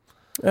Riseth.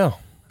 Ja.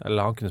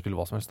 Eller han kunne spille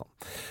hva som helst da.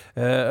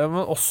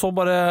 Men også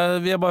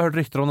vi har bare hørt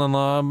rykter om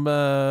denne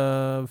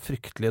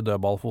fryktelige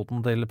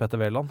dødballfoten til Petter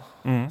Wæland.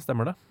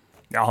 Stemmer det?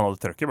 Ja, han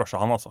hadde trøkk i børsa,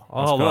 han altså.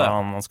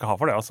 Han skal ha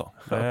for det, altså.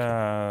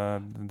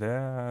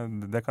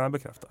 Det kan jeg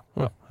bekrefte.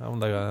 Ja,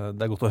 men det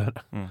er godt å høre.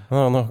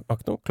 Han har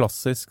ikke noe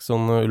klassisk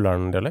sånn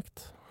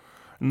Ullern-dialekt?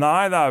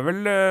 Nei,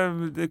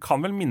 det kan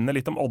vel minne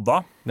litt om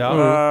Odda. Ja,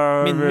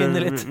 minne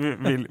litt.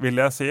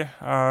 Vil jeg si.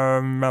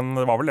 Men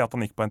det var vel det at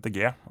han gikk på NTG.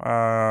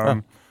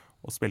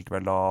 Og spilte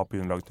vel da på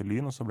juniorlaget til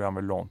Lyn, og så ble han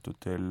vel lånt ut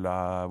til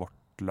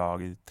vårt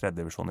lag i 3.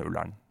 divisjon i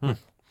Ullern.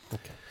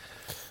 Okay.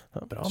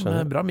 Ja,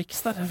 bra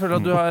miks der. Jeg føler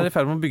at du er i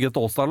ferd med å bygge et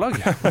All-Star-lag.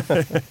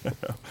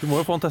 Du må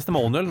jo få en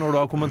testimonial når du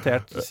har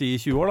kommentert i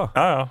 20 år da.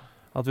 Ja.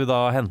 At vi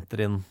da henter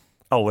inn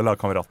alle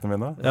lagkameratene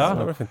mine. Ja,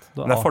 det var fint.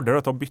 Men det er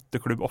fordel å bytte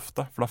klubb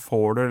ofte, for da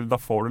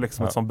får du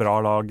liksom et sånn bra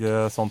lag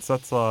sånn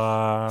sett.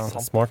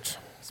 Smart.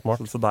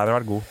 Så der har jeg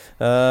vært god.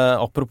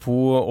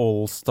 Apropos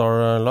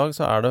All-Star-lag,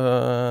 så er det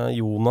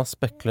Jonas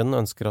Beklen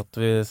ønsker at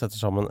vi setter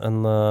sammen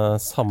en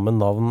samme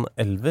navn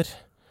elver.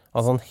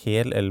 Altså en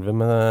hel elver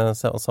med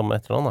samme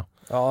etternavn, da.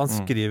 Ja, han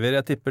skriver,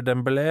 jeg tipper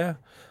Dembélé,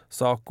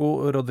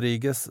 Sako,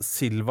 Rodriguez,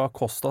 Silva,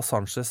 Costa,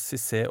 Sanchez,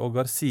 Cissé og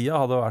Garcia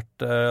hadde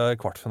vært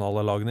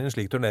kvartfinalelagene i en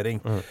slik turnering.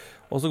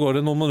 Og så går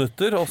det noen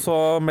minutter, og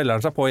så melder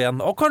han seg på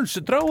igjen. Og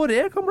kanskje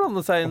Traoré kan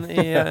blande seg inn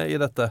i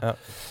dette.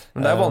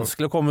 Men det er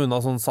vanskelig å komme unna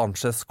sånn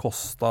Sanchez,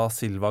 Costa,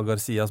 Silva,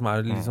 Garcia, som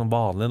er liksom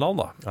vanlige navn,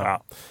 da.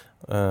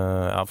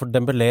 Ja, for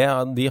Dembélé,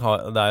 det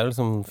er jo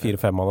liksom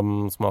 4-5 av dem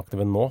som er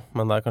aktive nå,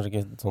 men det er kanskje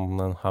ikke sånn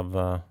en haug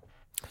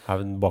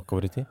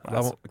bakover i tid.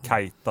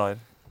 Keitar,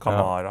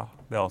 Kamara,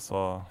 det er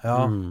også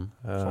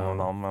sånne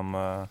navn, men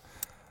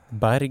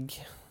Berg,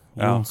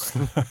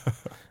 Jonsen.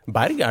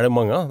 Berg er det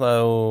mange av. Det er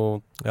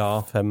jo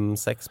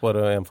 5-6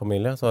 bare en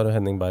familie. Så har du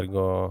Henning Berg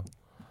og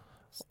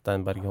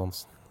Stein Berg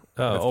Johansen.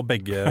 Ja, og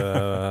begge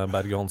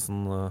Berg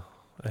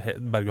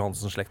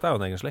Johansen-slekta er jo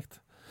en egen slekt.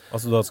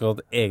 Altså du skal ha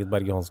et eget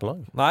Berge Hansen-lag?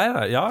 Nei,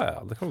 ja,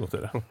 det kan vi godt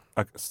gjøre.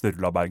 Er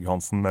Sturla Berge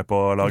Hansen med på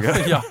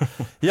laget?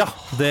 ja,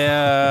 det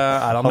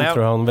er han. Han tror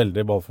jeg har en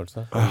veldig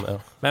ballfølelse.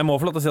 Men jeg må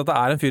få lov til å si at det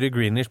er en fyr i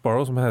Greenish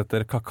Borough som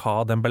heter Kaka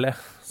Dembélé,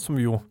 som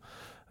jo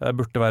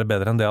burde være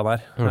bedre enn det han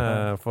er.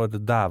 For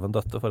dæven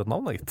døtte for et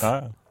navn, gitt.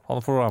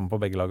 Han får være med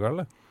på begge lager,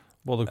 eller?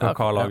 Både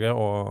Kaka-laget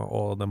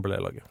og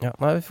Dembélé-laget. Ja,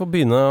 nei, vi får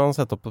begynne å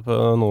sette opp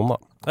noen, da.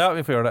 Ja,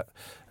 vi får gjøre det.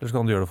 Eller så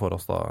kan du gjøre det for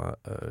oss, da,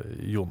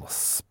 Jonas.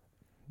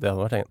 Det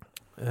hadde vært egen.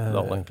 Det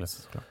aller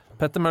enkleste, så klart.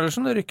 Petter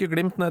Møllersen rykker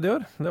Glimt ned i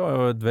år. Det var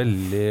jo et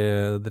veldig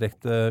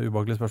direkte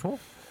ubehagelig spørsmål.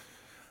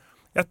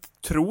 Jeg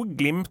tror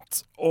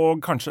Glimt og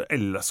kanskje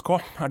LSK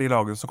er de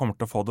lagene som kommer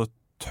til å få det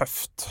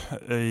tøft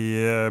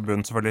i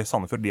bunnen. Selvfølgelig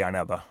Sandefjord, de er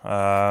nede.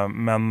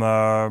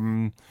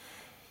 Men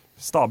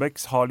Stabæk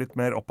har litt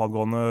mer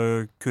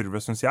oppadgående kurve,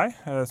 synes jeg.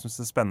 Jeg synes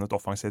det er spennende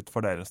offensivt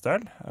for deres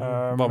del.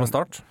 Hva med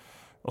Start?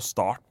 Og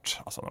Start,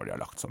 altså når de har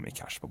lagt så mye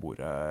cash på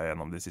bordet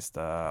gjennom de siste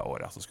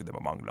årene, så skulle det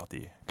bare mangle at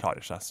de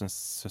klarer seg.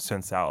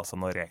 Synes jeg altså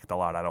når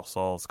Rekdal er der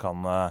også, så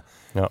kan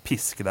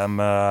piske dem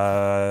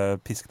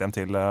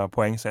til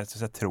poeng. Så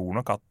jeg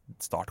tror nok at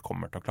Start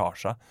kommer til å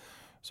klare seg.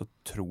 Så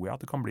tror jeg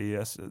at det kan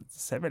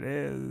ser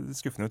veldig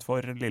skuffende ut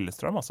for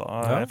Lillestrøm. Altså.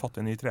 Jeg har fått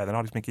en ny trener,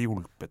 har liksom ikke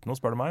hjulpet noe,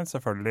 spør du meg.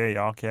 Selvfølgelig,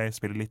 jeg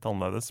spiller litt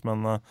annerledes,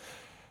 men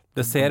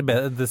det ser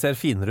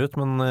finere ut,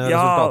 men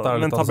resultatet er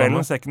litt men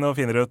tabellen ser ikke noe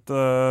finere ut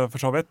for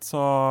så vidt.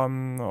 Så,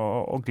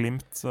 og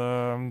Glimt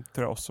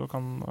tror jeg også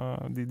kan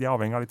de er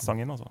avhengig av litt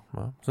stang inn. Altså.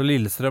 Ja. Så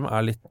Lillestrøm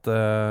er litt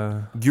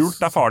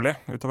Gult er farlig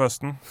utover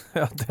høsten.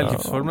 Ja, det er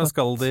livsform, men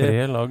skal de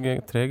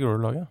tre gule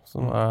lag,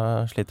 som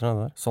sliter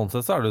ned der. Sånn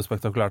sett så er det jo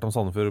spektakulært om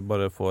Sandefjord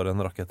bare får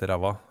en rakett i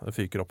ræva,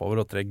 fyker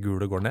oppover, og 3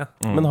 gule går ned.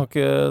 Men har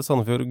ikke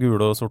Sandefjord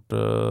gule og sorte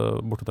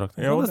bortetrakter?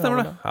 Jo, det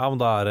stemmer det. Ja,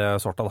 men da er det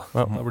svarta, da.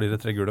 Ja. Da blir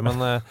det 3 gule,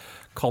 men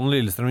kan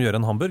Lillestrøm gjøre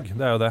en Hamburg?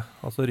 Det er jo det.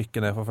 Altså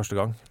rykke ned for første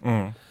gang.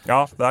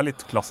 Ja, det er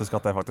litt klassisk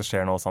at det faktisk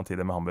skjer noe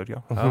samtidig med Hamburg.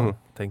 Ja.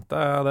 Tenk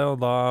deg det, og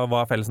da,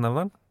 hva er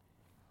fellesnevneren?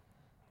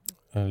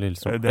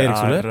 Lillestrøm.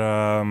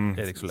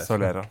 Erik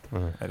Solera.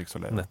 Erik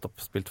Solera.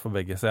 Nettopp spilt for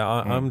begge. Så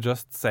I'm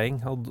just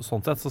saying. Og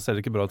sånn sett så ser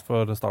det ikke bra ut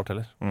for Start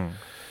heller.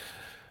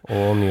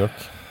 Og New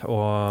York.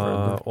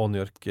 Og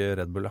New York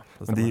Red Bull, ja.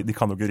 Men de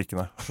kan jo ikke rykke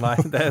ned. Nei,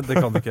 det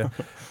kan de ikke.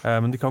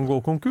 Men de kan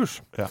gå konkurs.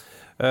 Ja.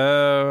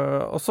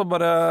 Og så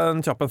bare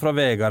en kjapp fra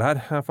Vegard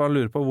her. For han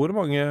lurer på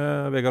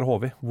Vegard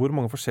Håvi, hvor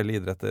mange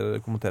forskjellige idretter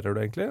kommenterer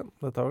du egentlig?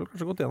 Dette har vel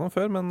kanskje gått gjennom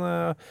før, men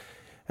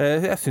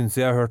jeg synes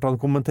jeg har hørt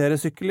han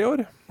kommentere sykkel i år.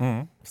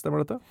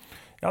 Stemmer dette?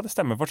 Ja, det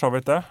stemmer for så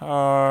vidt det. Jeg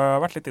har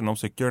vært litt innom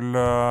sykkel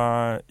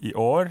i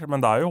år,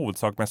 men det er jo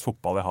hovedsak mest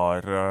fotball jeg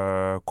har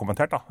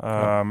kommentert, da.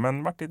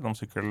 Men vært innom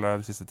sykkel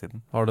den siste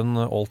tiden. Har du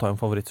en all-time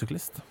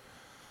favorittsyklist?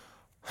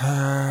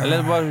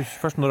 Eller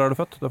først, når er du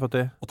født? Du er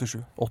født i?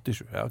 87.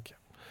 87, ja, ok.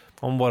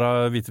 Man må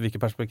bare vite hvilke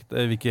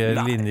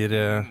linjer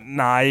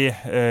Nei,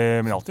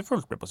 men jeg har alltid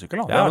fulgt med på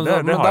sykkel. Da.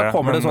 Ja, men da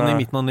kommer det sånn i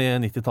midten av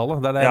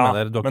 90-tallet. Det er det jeg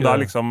mener. Men det er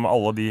liksom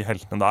alle de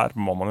heltene der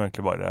må man jo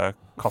egentlig bare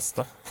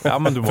kaste.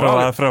 Ja, men du må for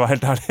å være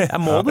helt ærlig. Ja,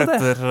 må det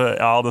det?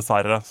 Ja,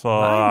 dessverre. Så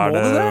nei, må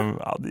det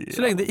det?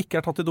 Så lenge det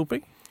ikke er tatt i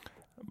doping?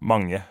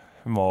 Mange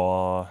må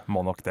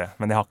nok det.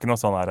 Men jeg har ikke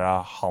noe sånn der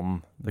han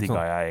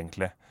digga jeg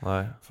egentlig.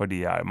 Nei.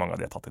 Fordi mange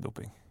av de er tatt i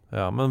doping.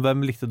 Ja, men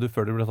hvem likte du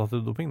før de ble tatt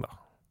i doping,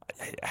 da?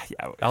 Jeg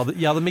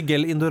hadde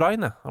Miguel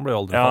Indurain. Han ble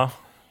jo aldri tatt.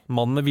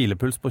 Mannen med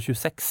hvilepuls på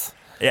 26.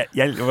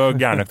 Jeg var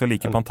gæren nok til å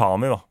like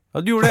Pantani, da.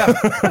 Ja, du gjorde det,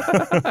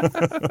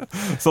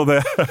 så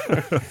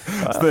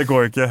det går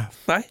jo ikke.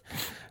 Nei.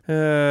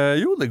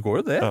 Jo, det går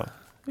jo det. Ja.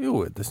 Jo,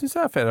 det synes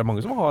jeg er fair. Det er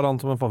mange som har han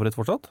som en favoritt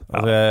fortsatt.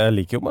 Altså, jeg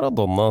liker jo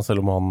Maradona,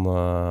 selv om han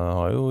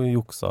har jo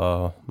juksa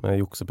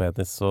med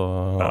juksepenis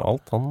og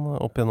alt han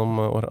opp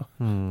gjennom åra.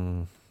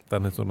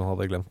 Den historien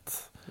hadde jeg glemt.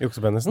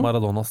 Juksepenisen?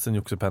 Maradonas sin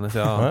juksepenis,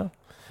 ja.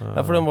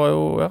 Ja, for den var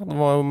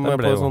jo med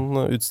på en sånn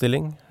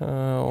utstilling,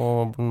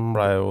 og den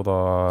ble jo da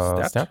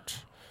stjert.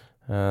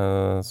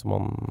 Så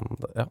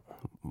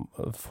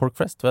folk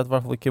flest vet i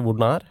hvert fall ikke hvor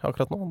den er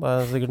akkurat nå. Det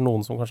er sikkert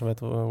noen som kanskje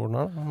vet hvor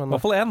den er. Men i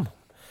hvert fall en.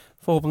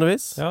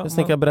 Forhåpentligvis, hvis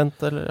den ikke er brent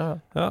eller,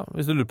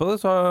 hvis du lurer på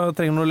det, så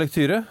trenger du noe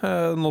lektyre.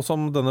 Nå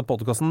som denne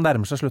podcasten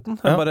nærmer seg slutten.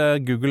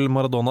 Bare Google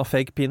Maradona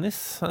fake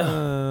penis,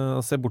 og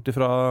se bort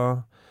ifra...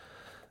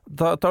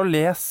 Ta og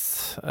les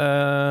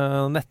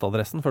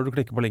nettadressen før du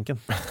klikker på linken.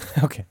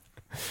 Ok.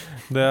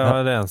 Det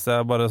er det eneste.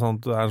 Bare sånn,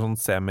 det er en sånn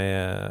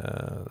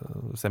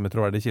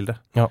semi-troverdig kilde.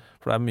 Ja.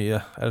 For det er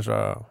mye. Ellers så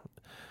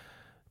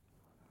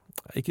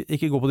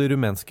ikke gå på de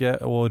rumenske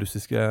og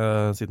russiske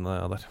sidene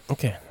der.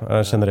 Ok. Er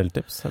det generelt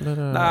tips? Eller?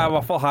 Nei, i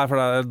hvert fall her, for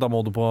da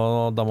må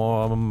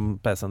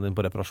PC-en din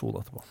på reparasjon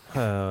etterpå.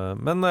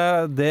 Men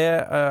det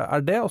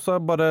er det. Og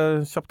så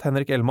bare kjapt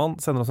Henrik Ellmann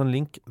sender oss en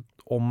link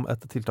om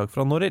et tiltak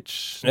fra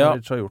Norwich.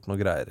 Norwich har gjort noe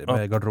greier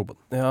med garderoben.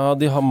 Ja,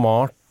 de har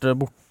malt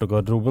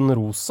bortegarderoben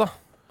rosa.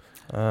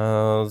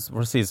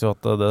 For det sies jo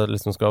at det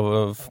liksom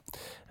skal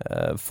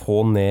få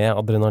ned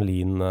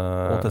adrenalin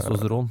og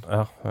testosteron.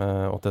 Ja,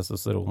 og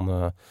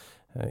testosteron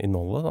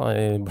innholdet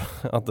da,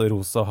 at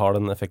rosa har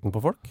den effekten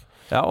på folk.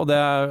 Ja, og det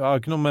har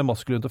ikke noe med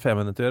maskulint og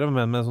feminint å gjøre,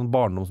 men med sånn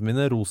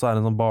barndomsminne. Rosa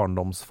en sånn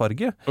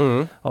barndomsfarge.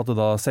 At det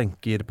da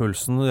senker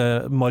pulsen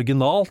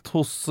marginalt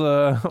hos,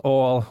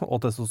 og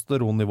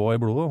testosteronnivået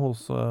i blodet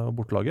hos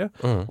bortelaget.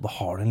 Og da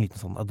har du en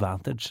liten sånn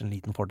advantage, en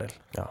liten fordel.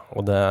 Ja,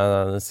 og det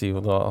sier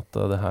jo da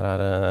at det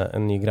her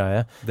en ny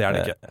greie. Det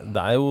det ikke.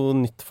 Det jo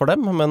nytt for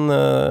dem, men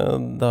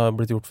det har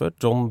blitt gjort før.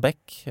 John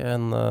Beck,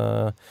 en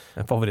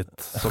favoritt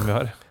som vi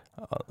har.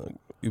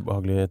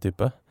 Ubehagelig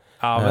type.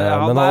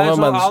 Ja, men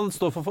han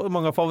står for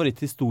mange av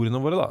favoritthistoriene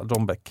våre da,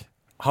 John Beck.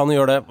 Han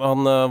gjør det.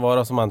 Han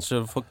var altså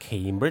manager for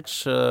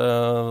Cambridge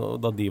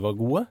da de var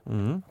gode.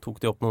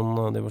 Tok de opp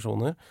noen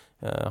divisjoner.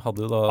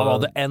 Han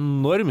hadde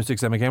enorm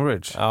suksess med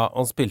Cambridge. Ja,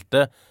 han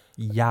spilte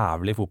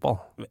jævlig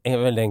fotball.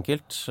 Veldig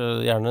enkelt.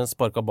 Gjerne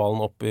sparket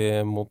ballen opp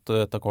mot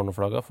et av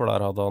cornerflagget, for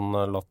der hadde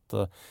han latt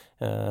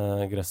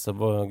gresset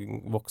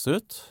vokse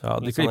ut. Ja,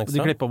 de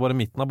klippet bare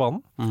midten av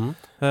banen.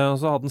 Og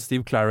så hadde han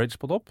Steve Claridge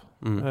på topp.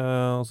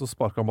 Og så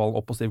sparket han ballen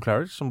opp på Steve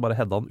Claridge, som bare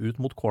hedda han ut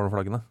mot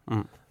cornerflaggene.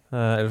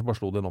 Ellers bare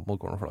slo de den opp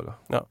mot cornerflagget.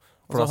 Ja.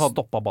 For da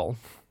stoppet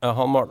ballen. Ja,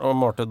 han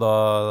malte da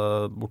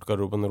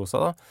bortgarderoben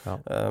rosa da.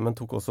 Ja. Men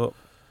tok også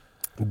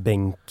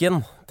benken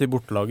til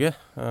bortelaget,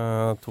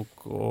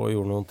 tok og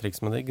gjorde noen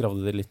triks med det,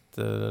 gravde det litt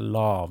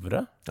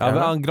lavere. Ja,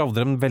 men han gravde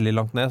dem veldig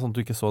langt ned, sånn at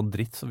du ikke så en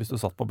dritt hvis du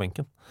satt på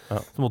benken.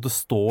 Ja. Så måtte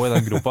stå i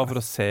den gropa for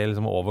å se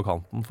liksom over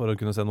kanten for å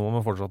kunne se noe,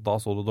 men fortsatt da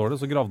så du dårlig.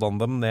 Så gravde han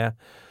dem ned,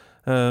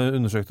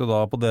 undersøkte da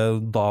på det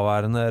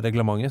daværende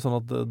reglementet, sånn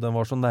at den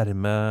var så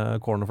nærme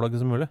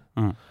cornerflagget som mulig.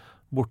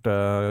 Borte,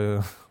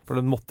 for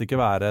den måtte ikke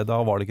være,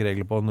 da var det ikke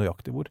regler på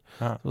nøyaktig hvor.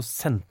 Ja. Så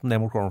sendte den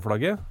ned mot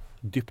cornerflagget,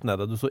 dypt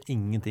nede, du så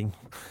ingenting.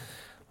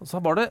 Og så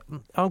var det,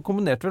 han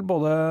kombinerte vel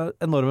både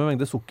enorme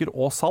mengder sukker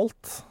og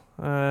salt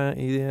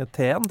i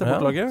teen til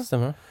bortelaget. Ja,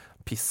 stemmer.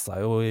 Pissa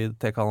jo i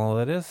tekanna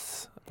deres.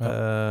 Ja.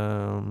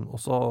 Og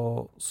så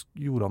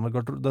gjorde han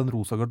vel den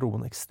rosa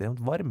garderoben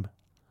ekstremt varm.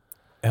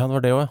 Ja, det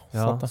var det også.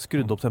 Ja,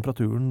 skrudde opp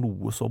temperaturen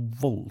noe så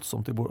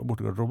voldsomt i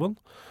bortegarderoben.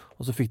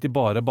 Og så fikk de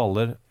bare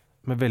baller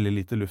med veldig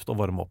lite luft å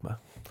varme opp med.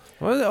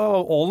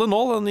 All in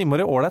all, en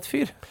innmari ålreit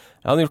fyr.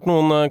 Jeg har gjort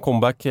noen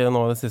comeback nå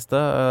i det siste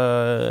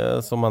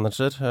som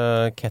manager.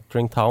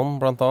 Kettering Town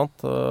blant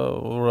annet,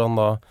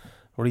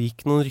 hvor det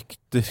gikk noen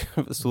rykter,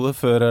 stod det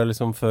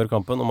før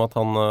kampen, om at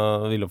han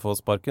ville få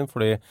sparken,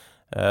 fordi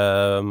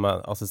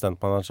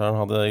assistentmanageren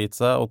hadde gitt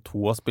seg, og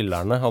 2 av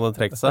spillerne hadde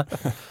trekt seg.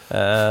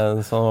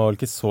 Så han var vel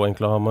ikke så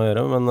enkel å ha med å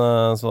gjøre, men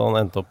så han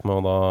endte opp med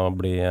å da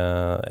bli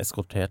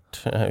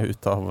eskortert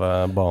ut av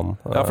banen.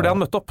 Ja, fordi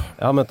han møtte opp.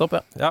 Ja, møtte opp,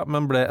 ja. Ja,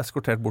 men ble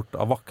eskortert bort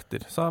av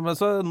vakter. Så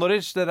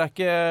Norwich, dere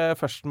ikke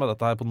først med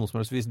dette her på noe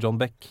som helst vis. John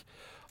Beck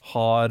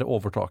har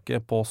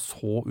overtaket på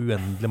så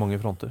uendelig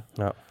mange fronter.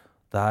 Ja.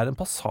 Det en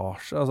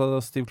passasje, altså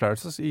Steve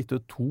Claridge har gitt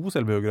ut 2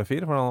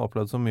 selvbiografier, for han har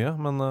opplevd så mye,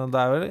 men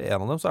det vel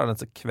en av dem, så det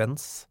en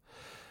sekvens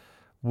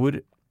hvor,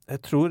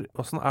 jeg tror,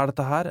 hvordan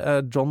dette her?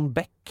 John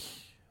Beck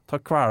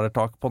tar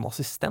kvelertak på en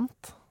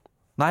assistent.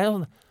 Nei,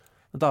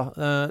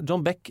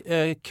 John Beck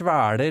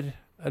kveler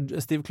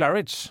Steve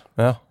Claridge.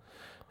 Ja.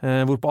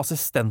 Hvorpå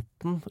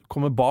assistenten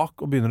kommer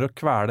bak og begynner å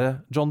kvele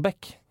John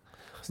Beck.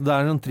 Så det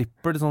en sånn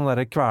trippel, sånn der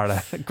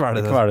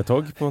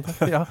kveletog, på en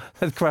måte. Ja,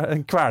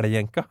 en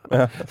kvelejenka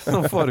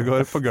som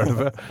foregår på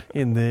gulvet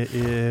inne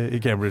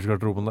i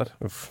Cambridge-garderoben der.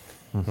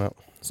 Ja.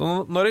 Så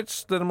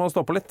Norwich, dere må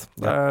stoppe litt.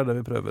 Det det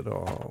vi prøver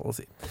å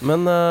si.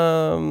 Men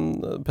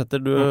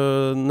Petter, du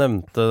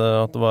nevnte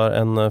at det var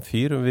en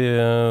fyr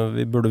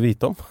vi burde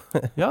vite om.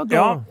 Ja,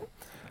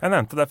 jeg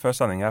nevnte det før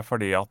sending her,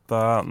 fordi at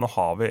nå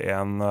har vi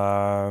en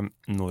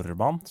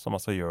nordmann som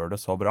altså gjør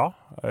det så bra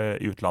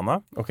i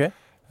utlandet. Ok.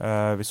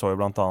 Vi så jo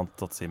blant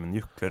annet at Simen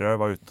Juklerød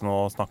var ute nå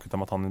og snakket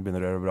om at han begynner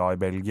å gjøre bra i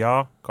Belgia.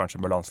 Kanskje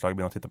bør landslaget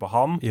begynne å titte på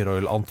han. I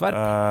Royal Antwerp.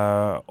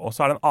 Og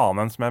så det en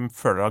annen som jeg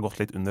føler har gått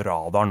litt under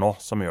radar nå,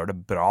 som gjør det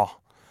bra.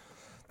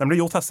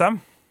 Nemlig Jo Tessem.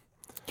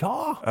 Ja!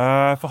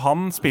 For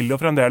han spiller jo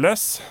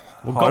fremdeles.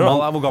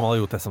 Hvor gammel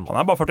Jo Tessem?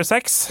 Han bare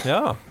 46.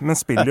 Ja. Men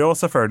spiller jo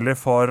selvfølgelig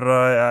for,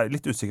 jeg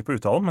litt usikker på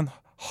uttalen, men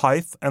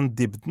Hythe and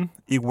Dibden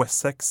i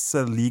Wessex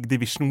League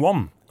Division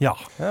 1. Ja.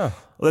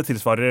 Og det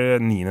tilsvarer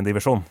 9.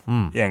 divisjon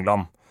i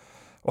England.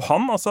 Og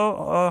han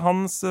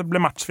ble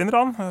matchvinner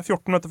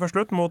 14 minutter før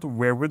slutt mot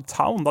Wearwood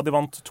Town, da de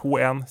vant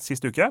 2-1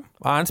 sist uke.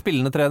 Han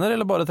spillende trener,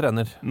 eller bare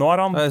trener? Nå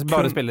han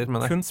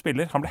kun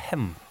spiller. Han ble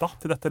hentet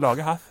til dette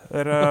laget her,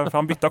 for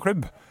han bytta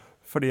klubb.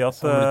 Fordi at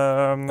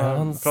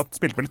han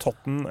spilte vel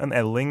Totten en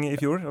Elling i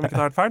fjor, om ikke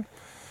det helt feil.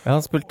 Ja,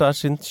 han spilte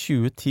der siden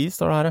 2010,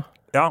 står det her, ja.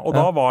 Ja, og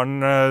da var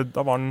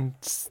han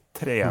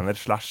trener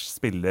 /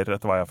 spiller,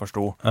 etter hva jeg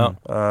forsto. Ja.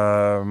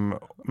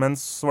 Men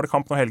så var det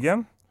kamp nå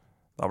helgen.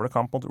 Da var det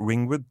kamp mot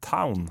Ringwood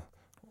Town.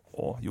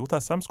 Og Jo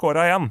Tessem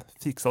skåret igjen.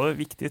 Fiksa det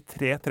viktige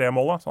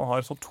 3-3-målet. Så han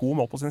har så 2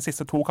 mål på sine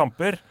siste 2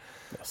 kamper.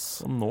 Yes.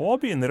 Så nå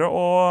begynner det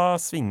å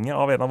svinge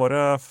av en av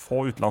våre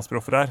få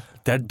utenlandsproffer her.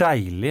 Det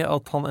deilig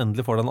at han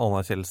endelig får den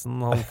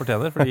anerkjennelsen han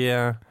fortjener, fordi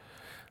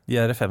De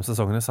her 5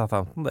 sesongene i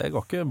Southampton, det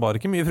går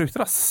ikke mye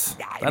frukter, ass.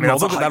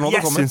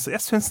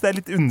 Jeg synes det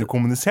litt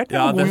underkommunisert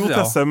hvor god Jo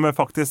Tessem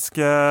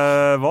faktisk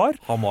var.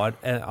 Han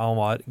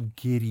var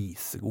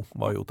grisegod,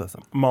 var Jo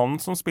Tessem. Mannen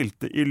som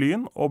spilte i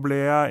Lyn og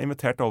ble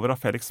invitert over av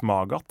Felix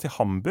Magath til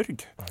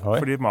Hamburg.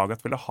 Fordi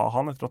Magath ville ha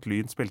han etter at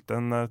Lyn spilte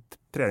en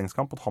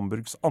treningskamp mot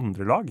Hamburgs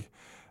andre lag.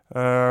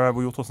 Hvor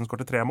Jo Tessem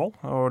skårte 3 mål,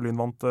 og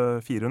Lyn vant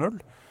 4-0.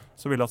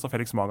 Så ville altså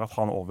Felix Magath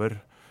ha han over.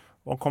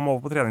 Og han kom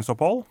over på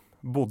treningsopphold.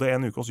 Bodde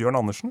en uke hos Jørn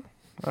Andersen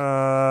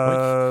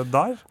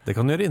der. Det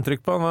kan gjøre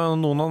inntrykk på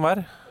noen han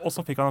hver. Og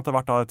så fikk han etter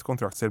hvert et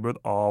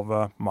kontraktstilbud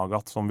av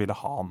Magath som ville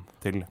ha han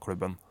til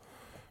klubben.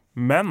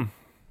 Men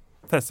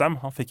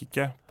Tessem, han fikk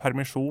ikke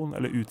permisjon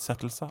eller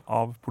utsettelse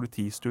av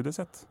politistudiet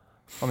sitt.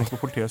 Han gikk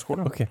på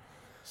politihøgskolen.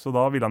 Så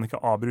da ville han ikke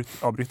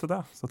avbryte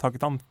det. Så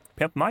takket han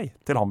pent nei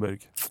til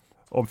Hamburg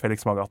om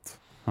Felix Magath.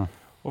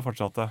 Og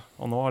fortsatte.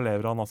 Og nå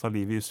lever han altså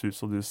livet i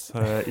sus og dus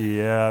i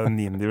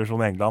 9.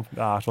 divisjon i England. Det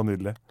så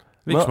nydelig.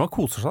 Virker som han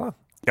koser seg, da.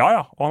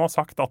 Ja, og han har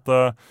sagt at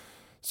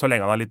så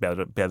lenge han litt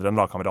bedre enn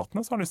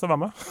lagkameratene, så har han lyst til å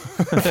være med.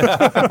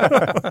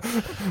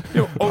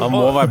 Han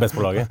må være best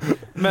på laget.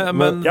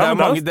 Men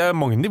det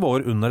mange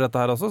nivåer under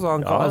dette her også, så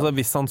han kan, altså,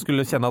 hvis han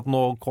skulle kjenne at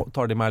nå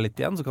tar de meg litt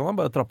igjen, så kan han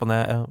bare trappe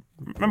ned.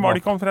 Men var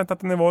det ikke omtrent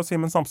dette nivået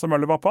Simen Samse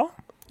Møller var på?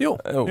 Jo.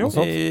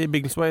 I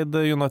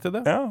Biggleswade United,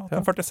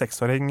 en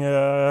 46-åring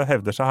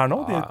hevder seg her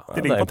nå. De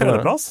ligger på 3.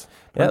 plass.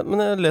 Ja,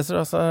 men jeg leser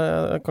altså,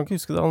 jeg kan ikke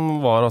huske det,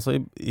 han var altså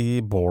i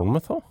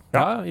Bournemouth også.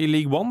 Ja, i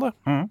League One det.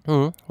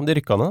 De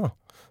rykka ned da.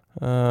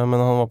 Men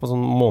han var på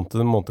sånn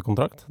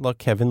månedkontrakt da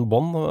Kevin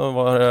Bond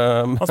var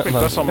han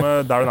spilte der sammen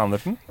med Darren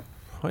Anderson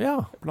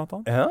blant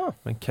annet.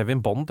 Men Kevin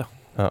Bond,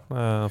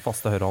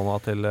 faste høyrehånda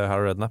til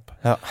Harry Redknapp.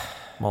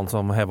 Mann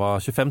som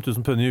heva 25 000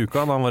 pund i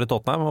uka da han var i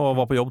Tottenham og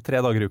var på jobb 3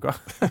 dager i uka.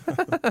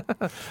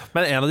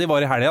 Men en av de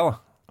var i helga da.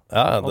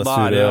 Det og da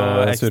det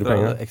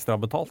ekstra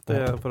betalt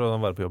for å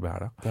være på jobb i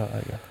helga.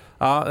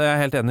 Jeg er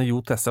helt enig, Jo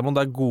Tessem, og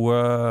det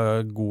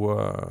gode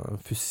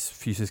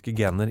fysiske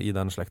gener i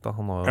den slekta.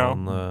 Han har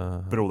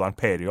broderen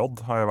Per J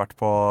har jo vært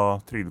på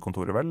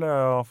trygdekontoret vel,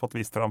 og fått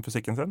vist til ham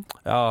fysikken sin.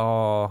 Ja,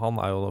 han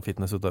jo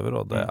fitnessutøver,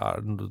 og det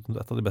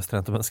et av de best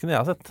trente menneskene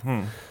jeg har sett.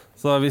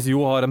 Så hvis Jo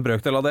har en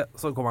brøkdel av det,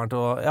 så kommer han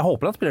til å... Jeg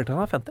håper han spiller til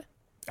han 50.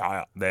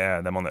 Ja,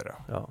 det må han gjøre.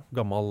 Ja,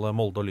 gammel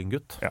Molde- og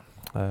Lynggutt.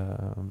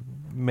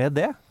 Med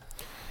det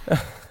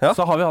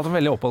så har vi hatt en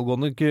veldig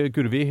oppadgående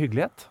kurve i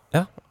hyggelighet.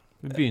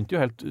 Vi begynte jo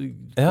helt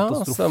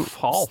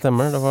katastrofalt.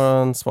 Stemmer, det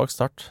var en svak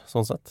start,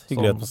 sånn sett.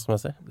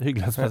 Hyggelighetsmessig.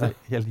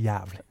 Helt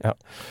jævlig.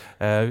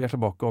 Vi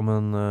tilbake om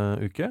en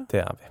uke.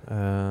 Det vi.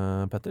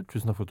 Petter,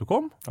 tusen takk for at du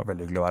kom. Det var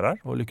veldig hyggelig å være her.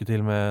 Og lykke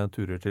til med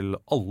turer til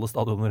alle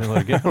stadioner i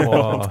Norge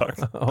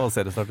og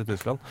seriestart i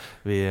Tyskland.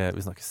 Vi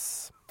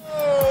snakkes.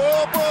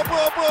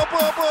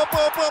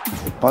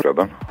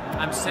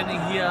 I'm sitting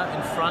here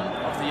in front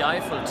of the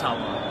Eiffel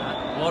Tower.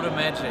 What a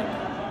magic.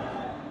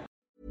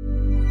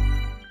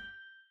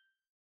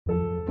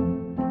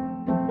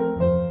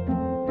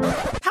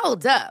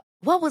 Hold up.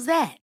 What was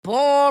that?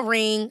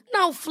 Boring.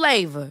 No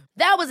flavor.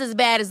 That was as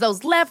bad as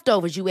those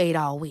leftovers you ate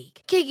all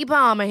week. Keke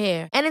Palmer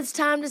here, and it's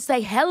time to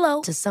say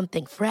hello to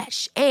something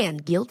fresh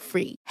and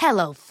guilt-free.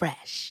 Hello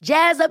Fresh.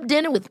 Jazz up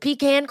dinner with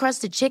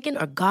pecan-crusted chicken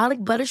or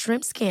garlic butter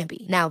shrimp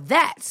scampi. Now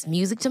that's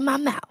music to my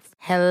mouth.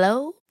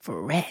 Hello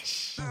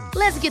Fresh.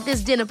 Let's get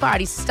this dinner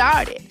party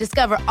started.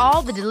 Discover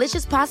all the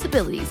delicious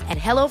possibilities at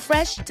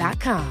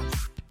hellofresh.com.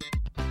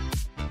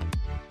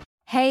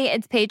 Hey,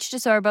 it's Paige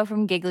DeSorbo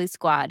from Giggly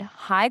Squad.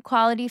 High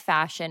quality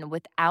fashion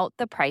without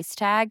the price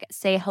tag.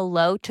 Say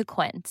hello to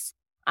Quince.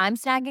 I'm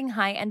snagging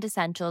high-end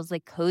essentials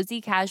like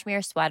cozy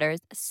cashmere sweaters,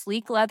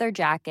 sleek leather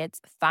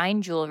jackets,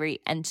 fine jewelry,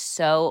 and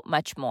so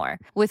much more.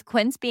 With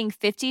Quince being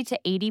 50 to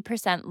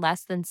 80%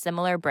 less than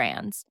similar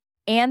brands.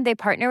 And they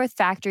partner with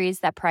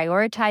factories that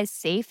prioritize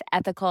safe,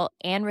 ethical,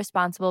 and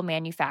responsible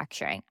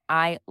manufacturing.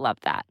 I love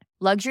that.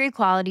 Luxury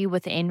quality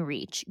within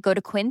reach. Go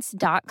to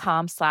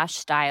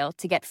quince.com/style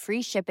to get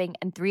free shipping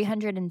and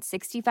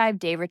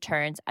 365-day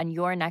returns on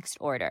your next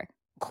order.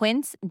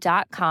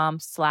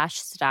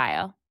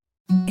 Quince.com/style.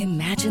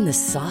 Imagine the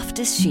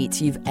softest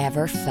sheets you've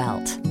ever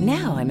felt.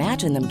 Now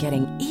imagine them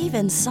getting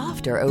even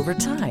softer over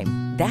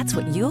time. That's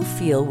what you'll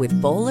feel with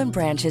Boll &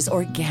 Branch's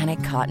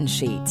organic cotton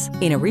sheets.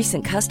 In a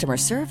recent customer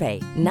survey,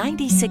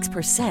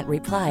 96%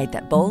 replied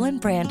that Boll &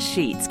 Branch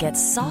sheets get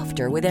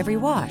softer with every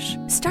wash.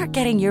 Start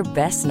getting your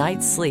best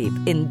night's sleep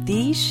in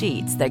these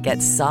sheets that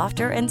get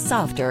softer and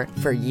softer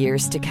for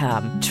years to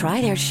come.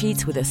 Try their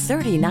sheets with a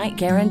 30-night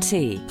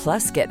guarantee.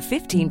 Plus, get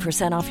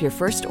 15% off your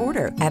first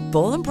order at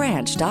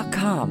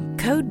bollandbranch.com.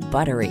 Code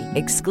BUTTERY.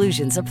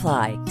 Exclusions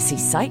apply. See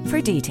site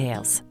for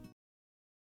details.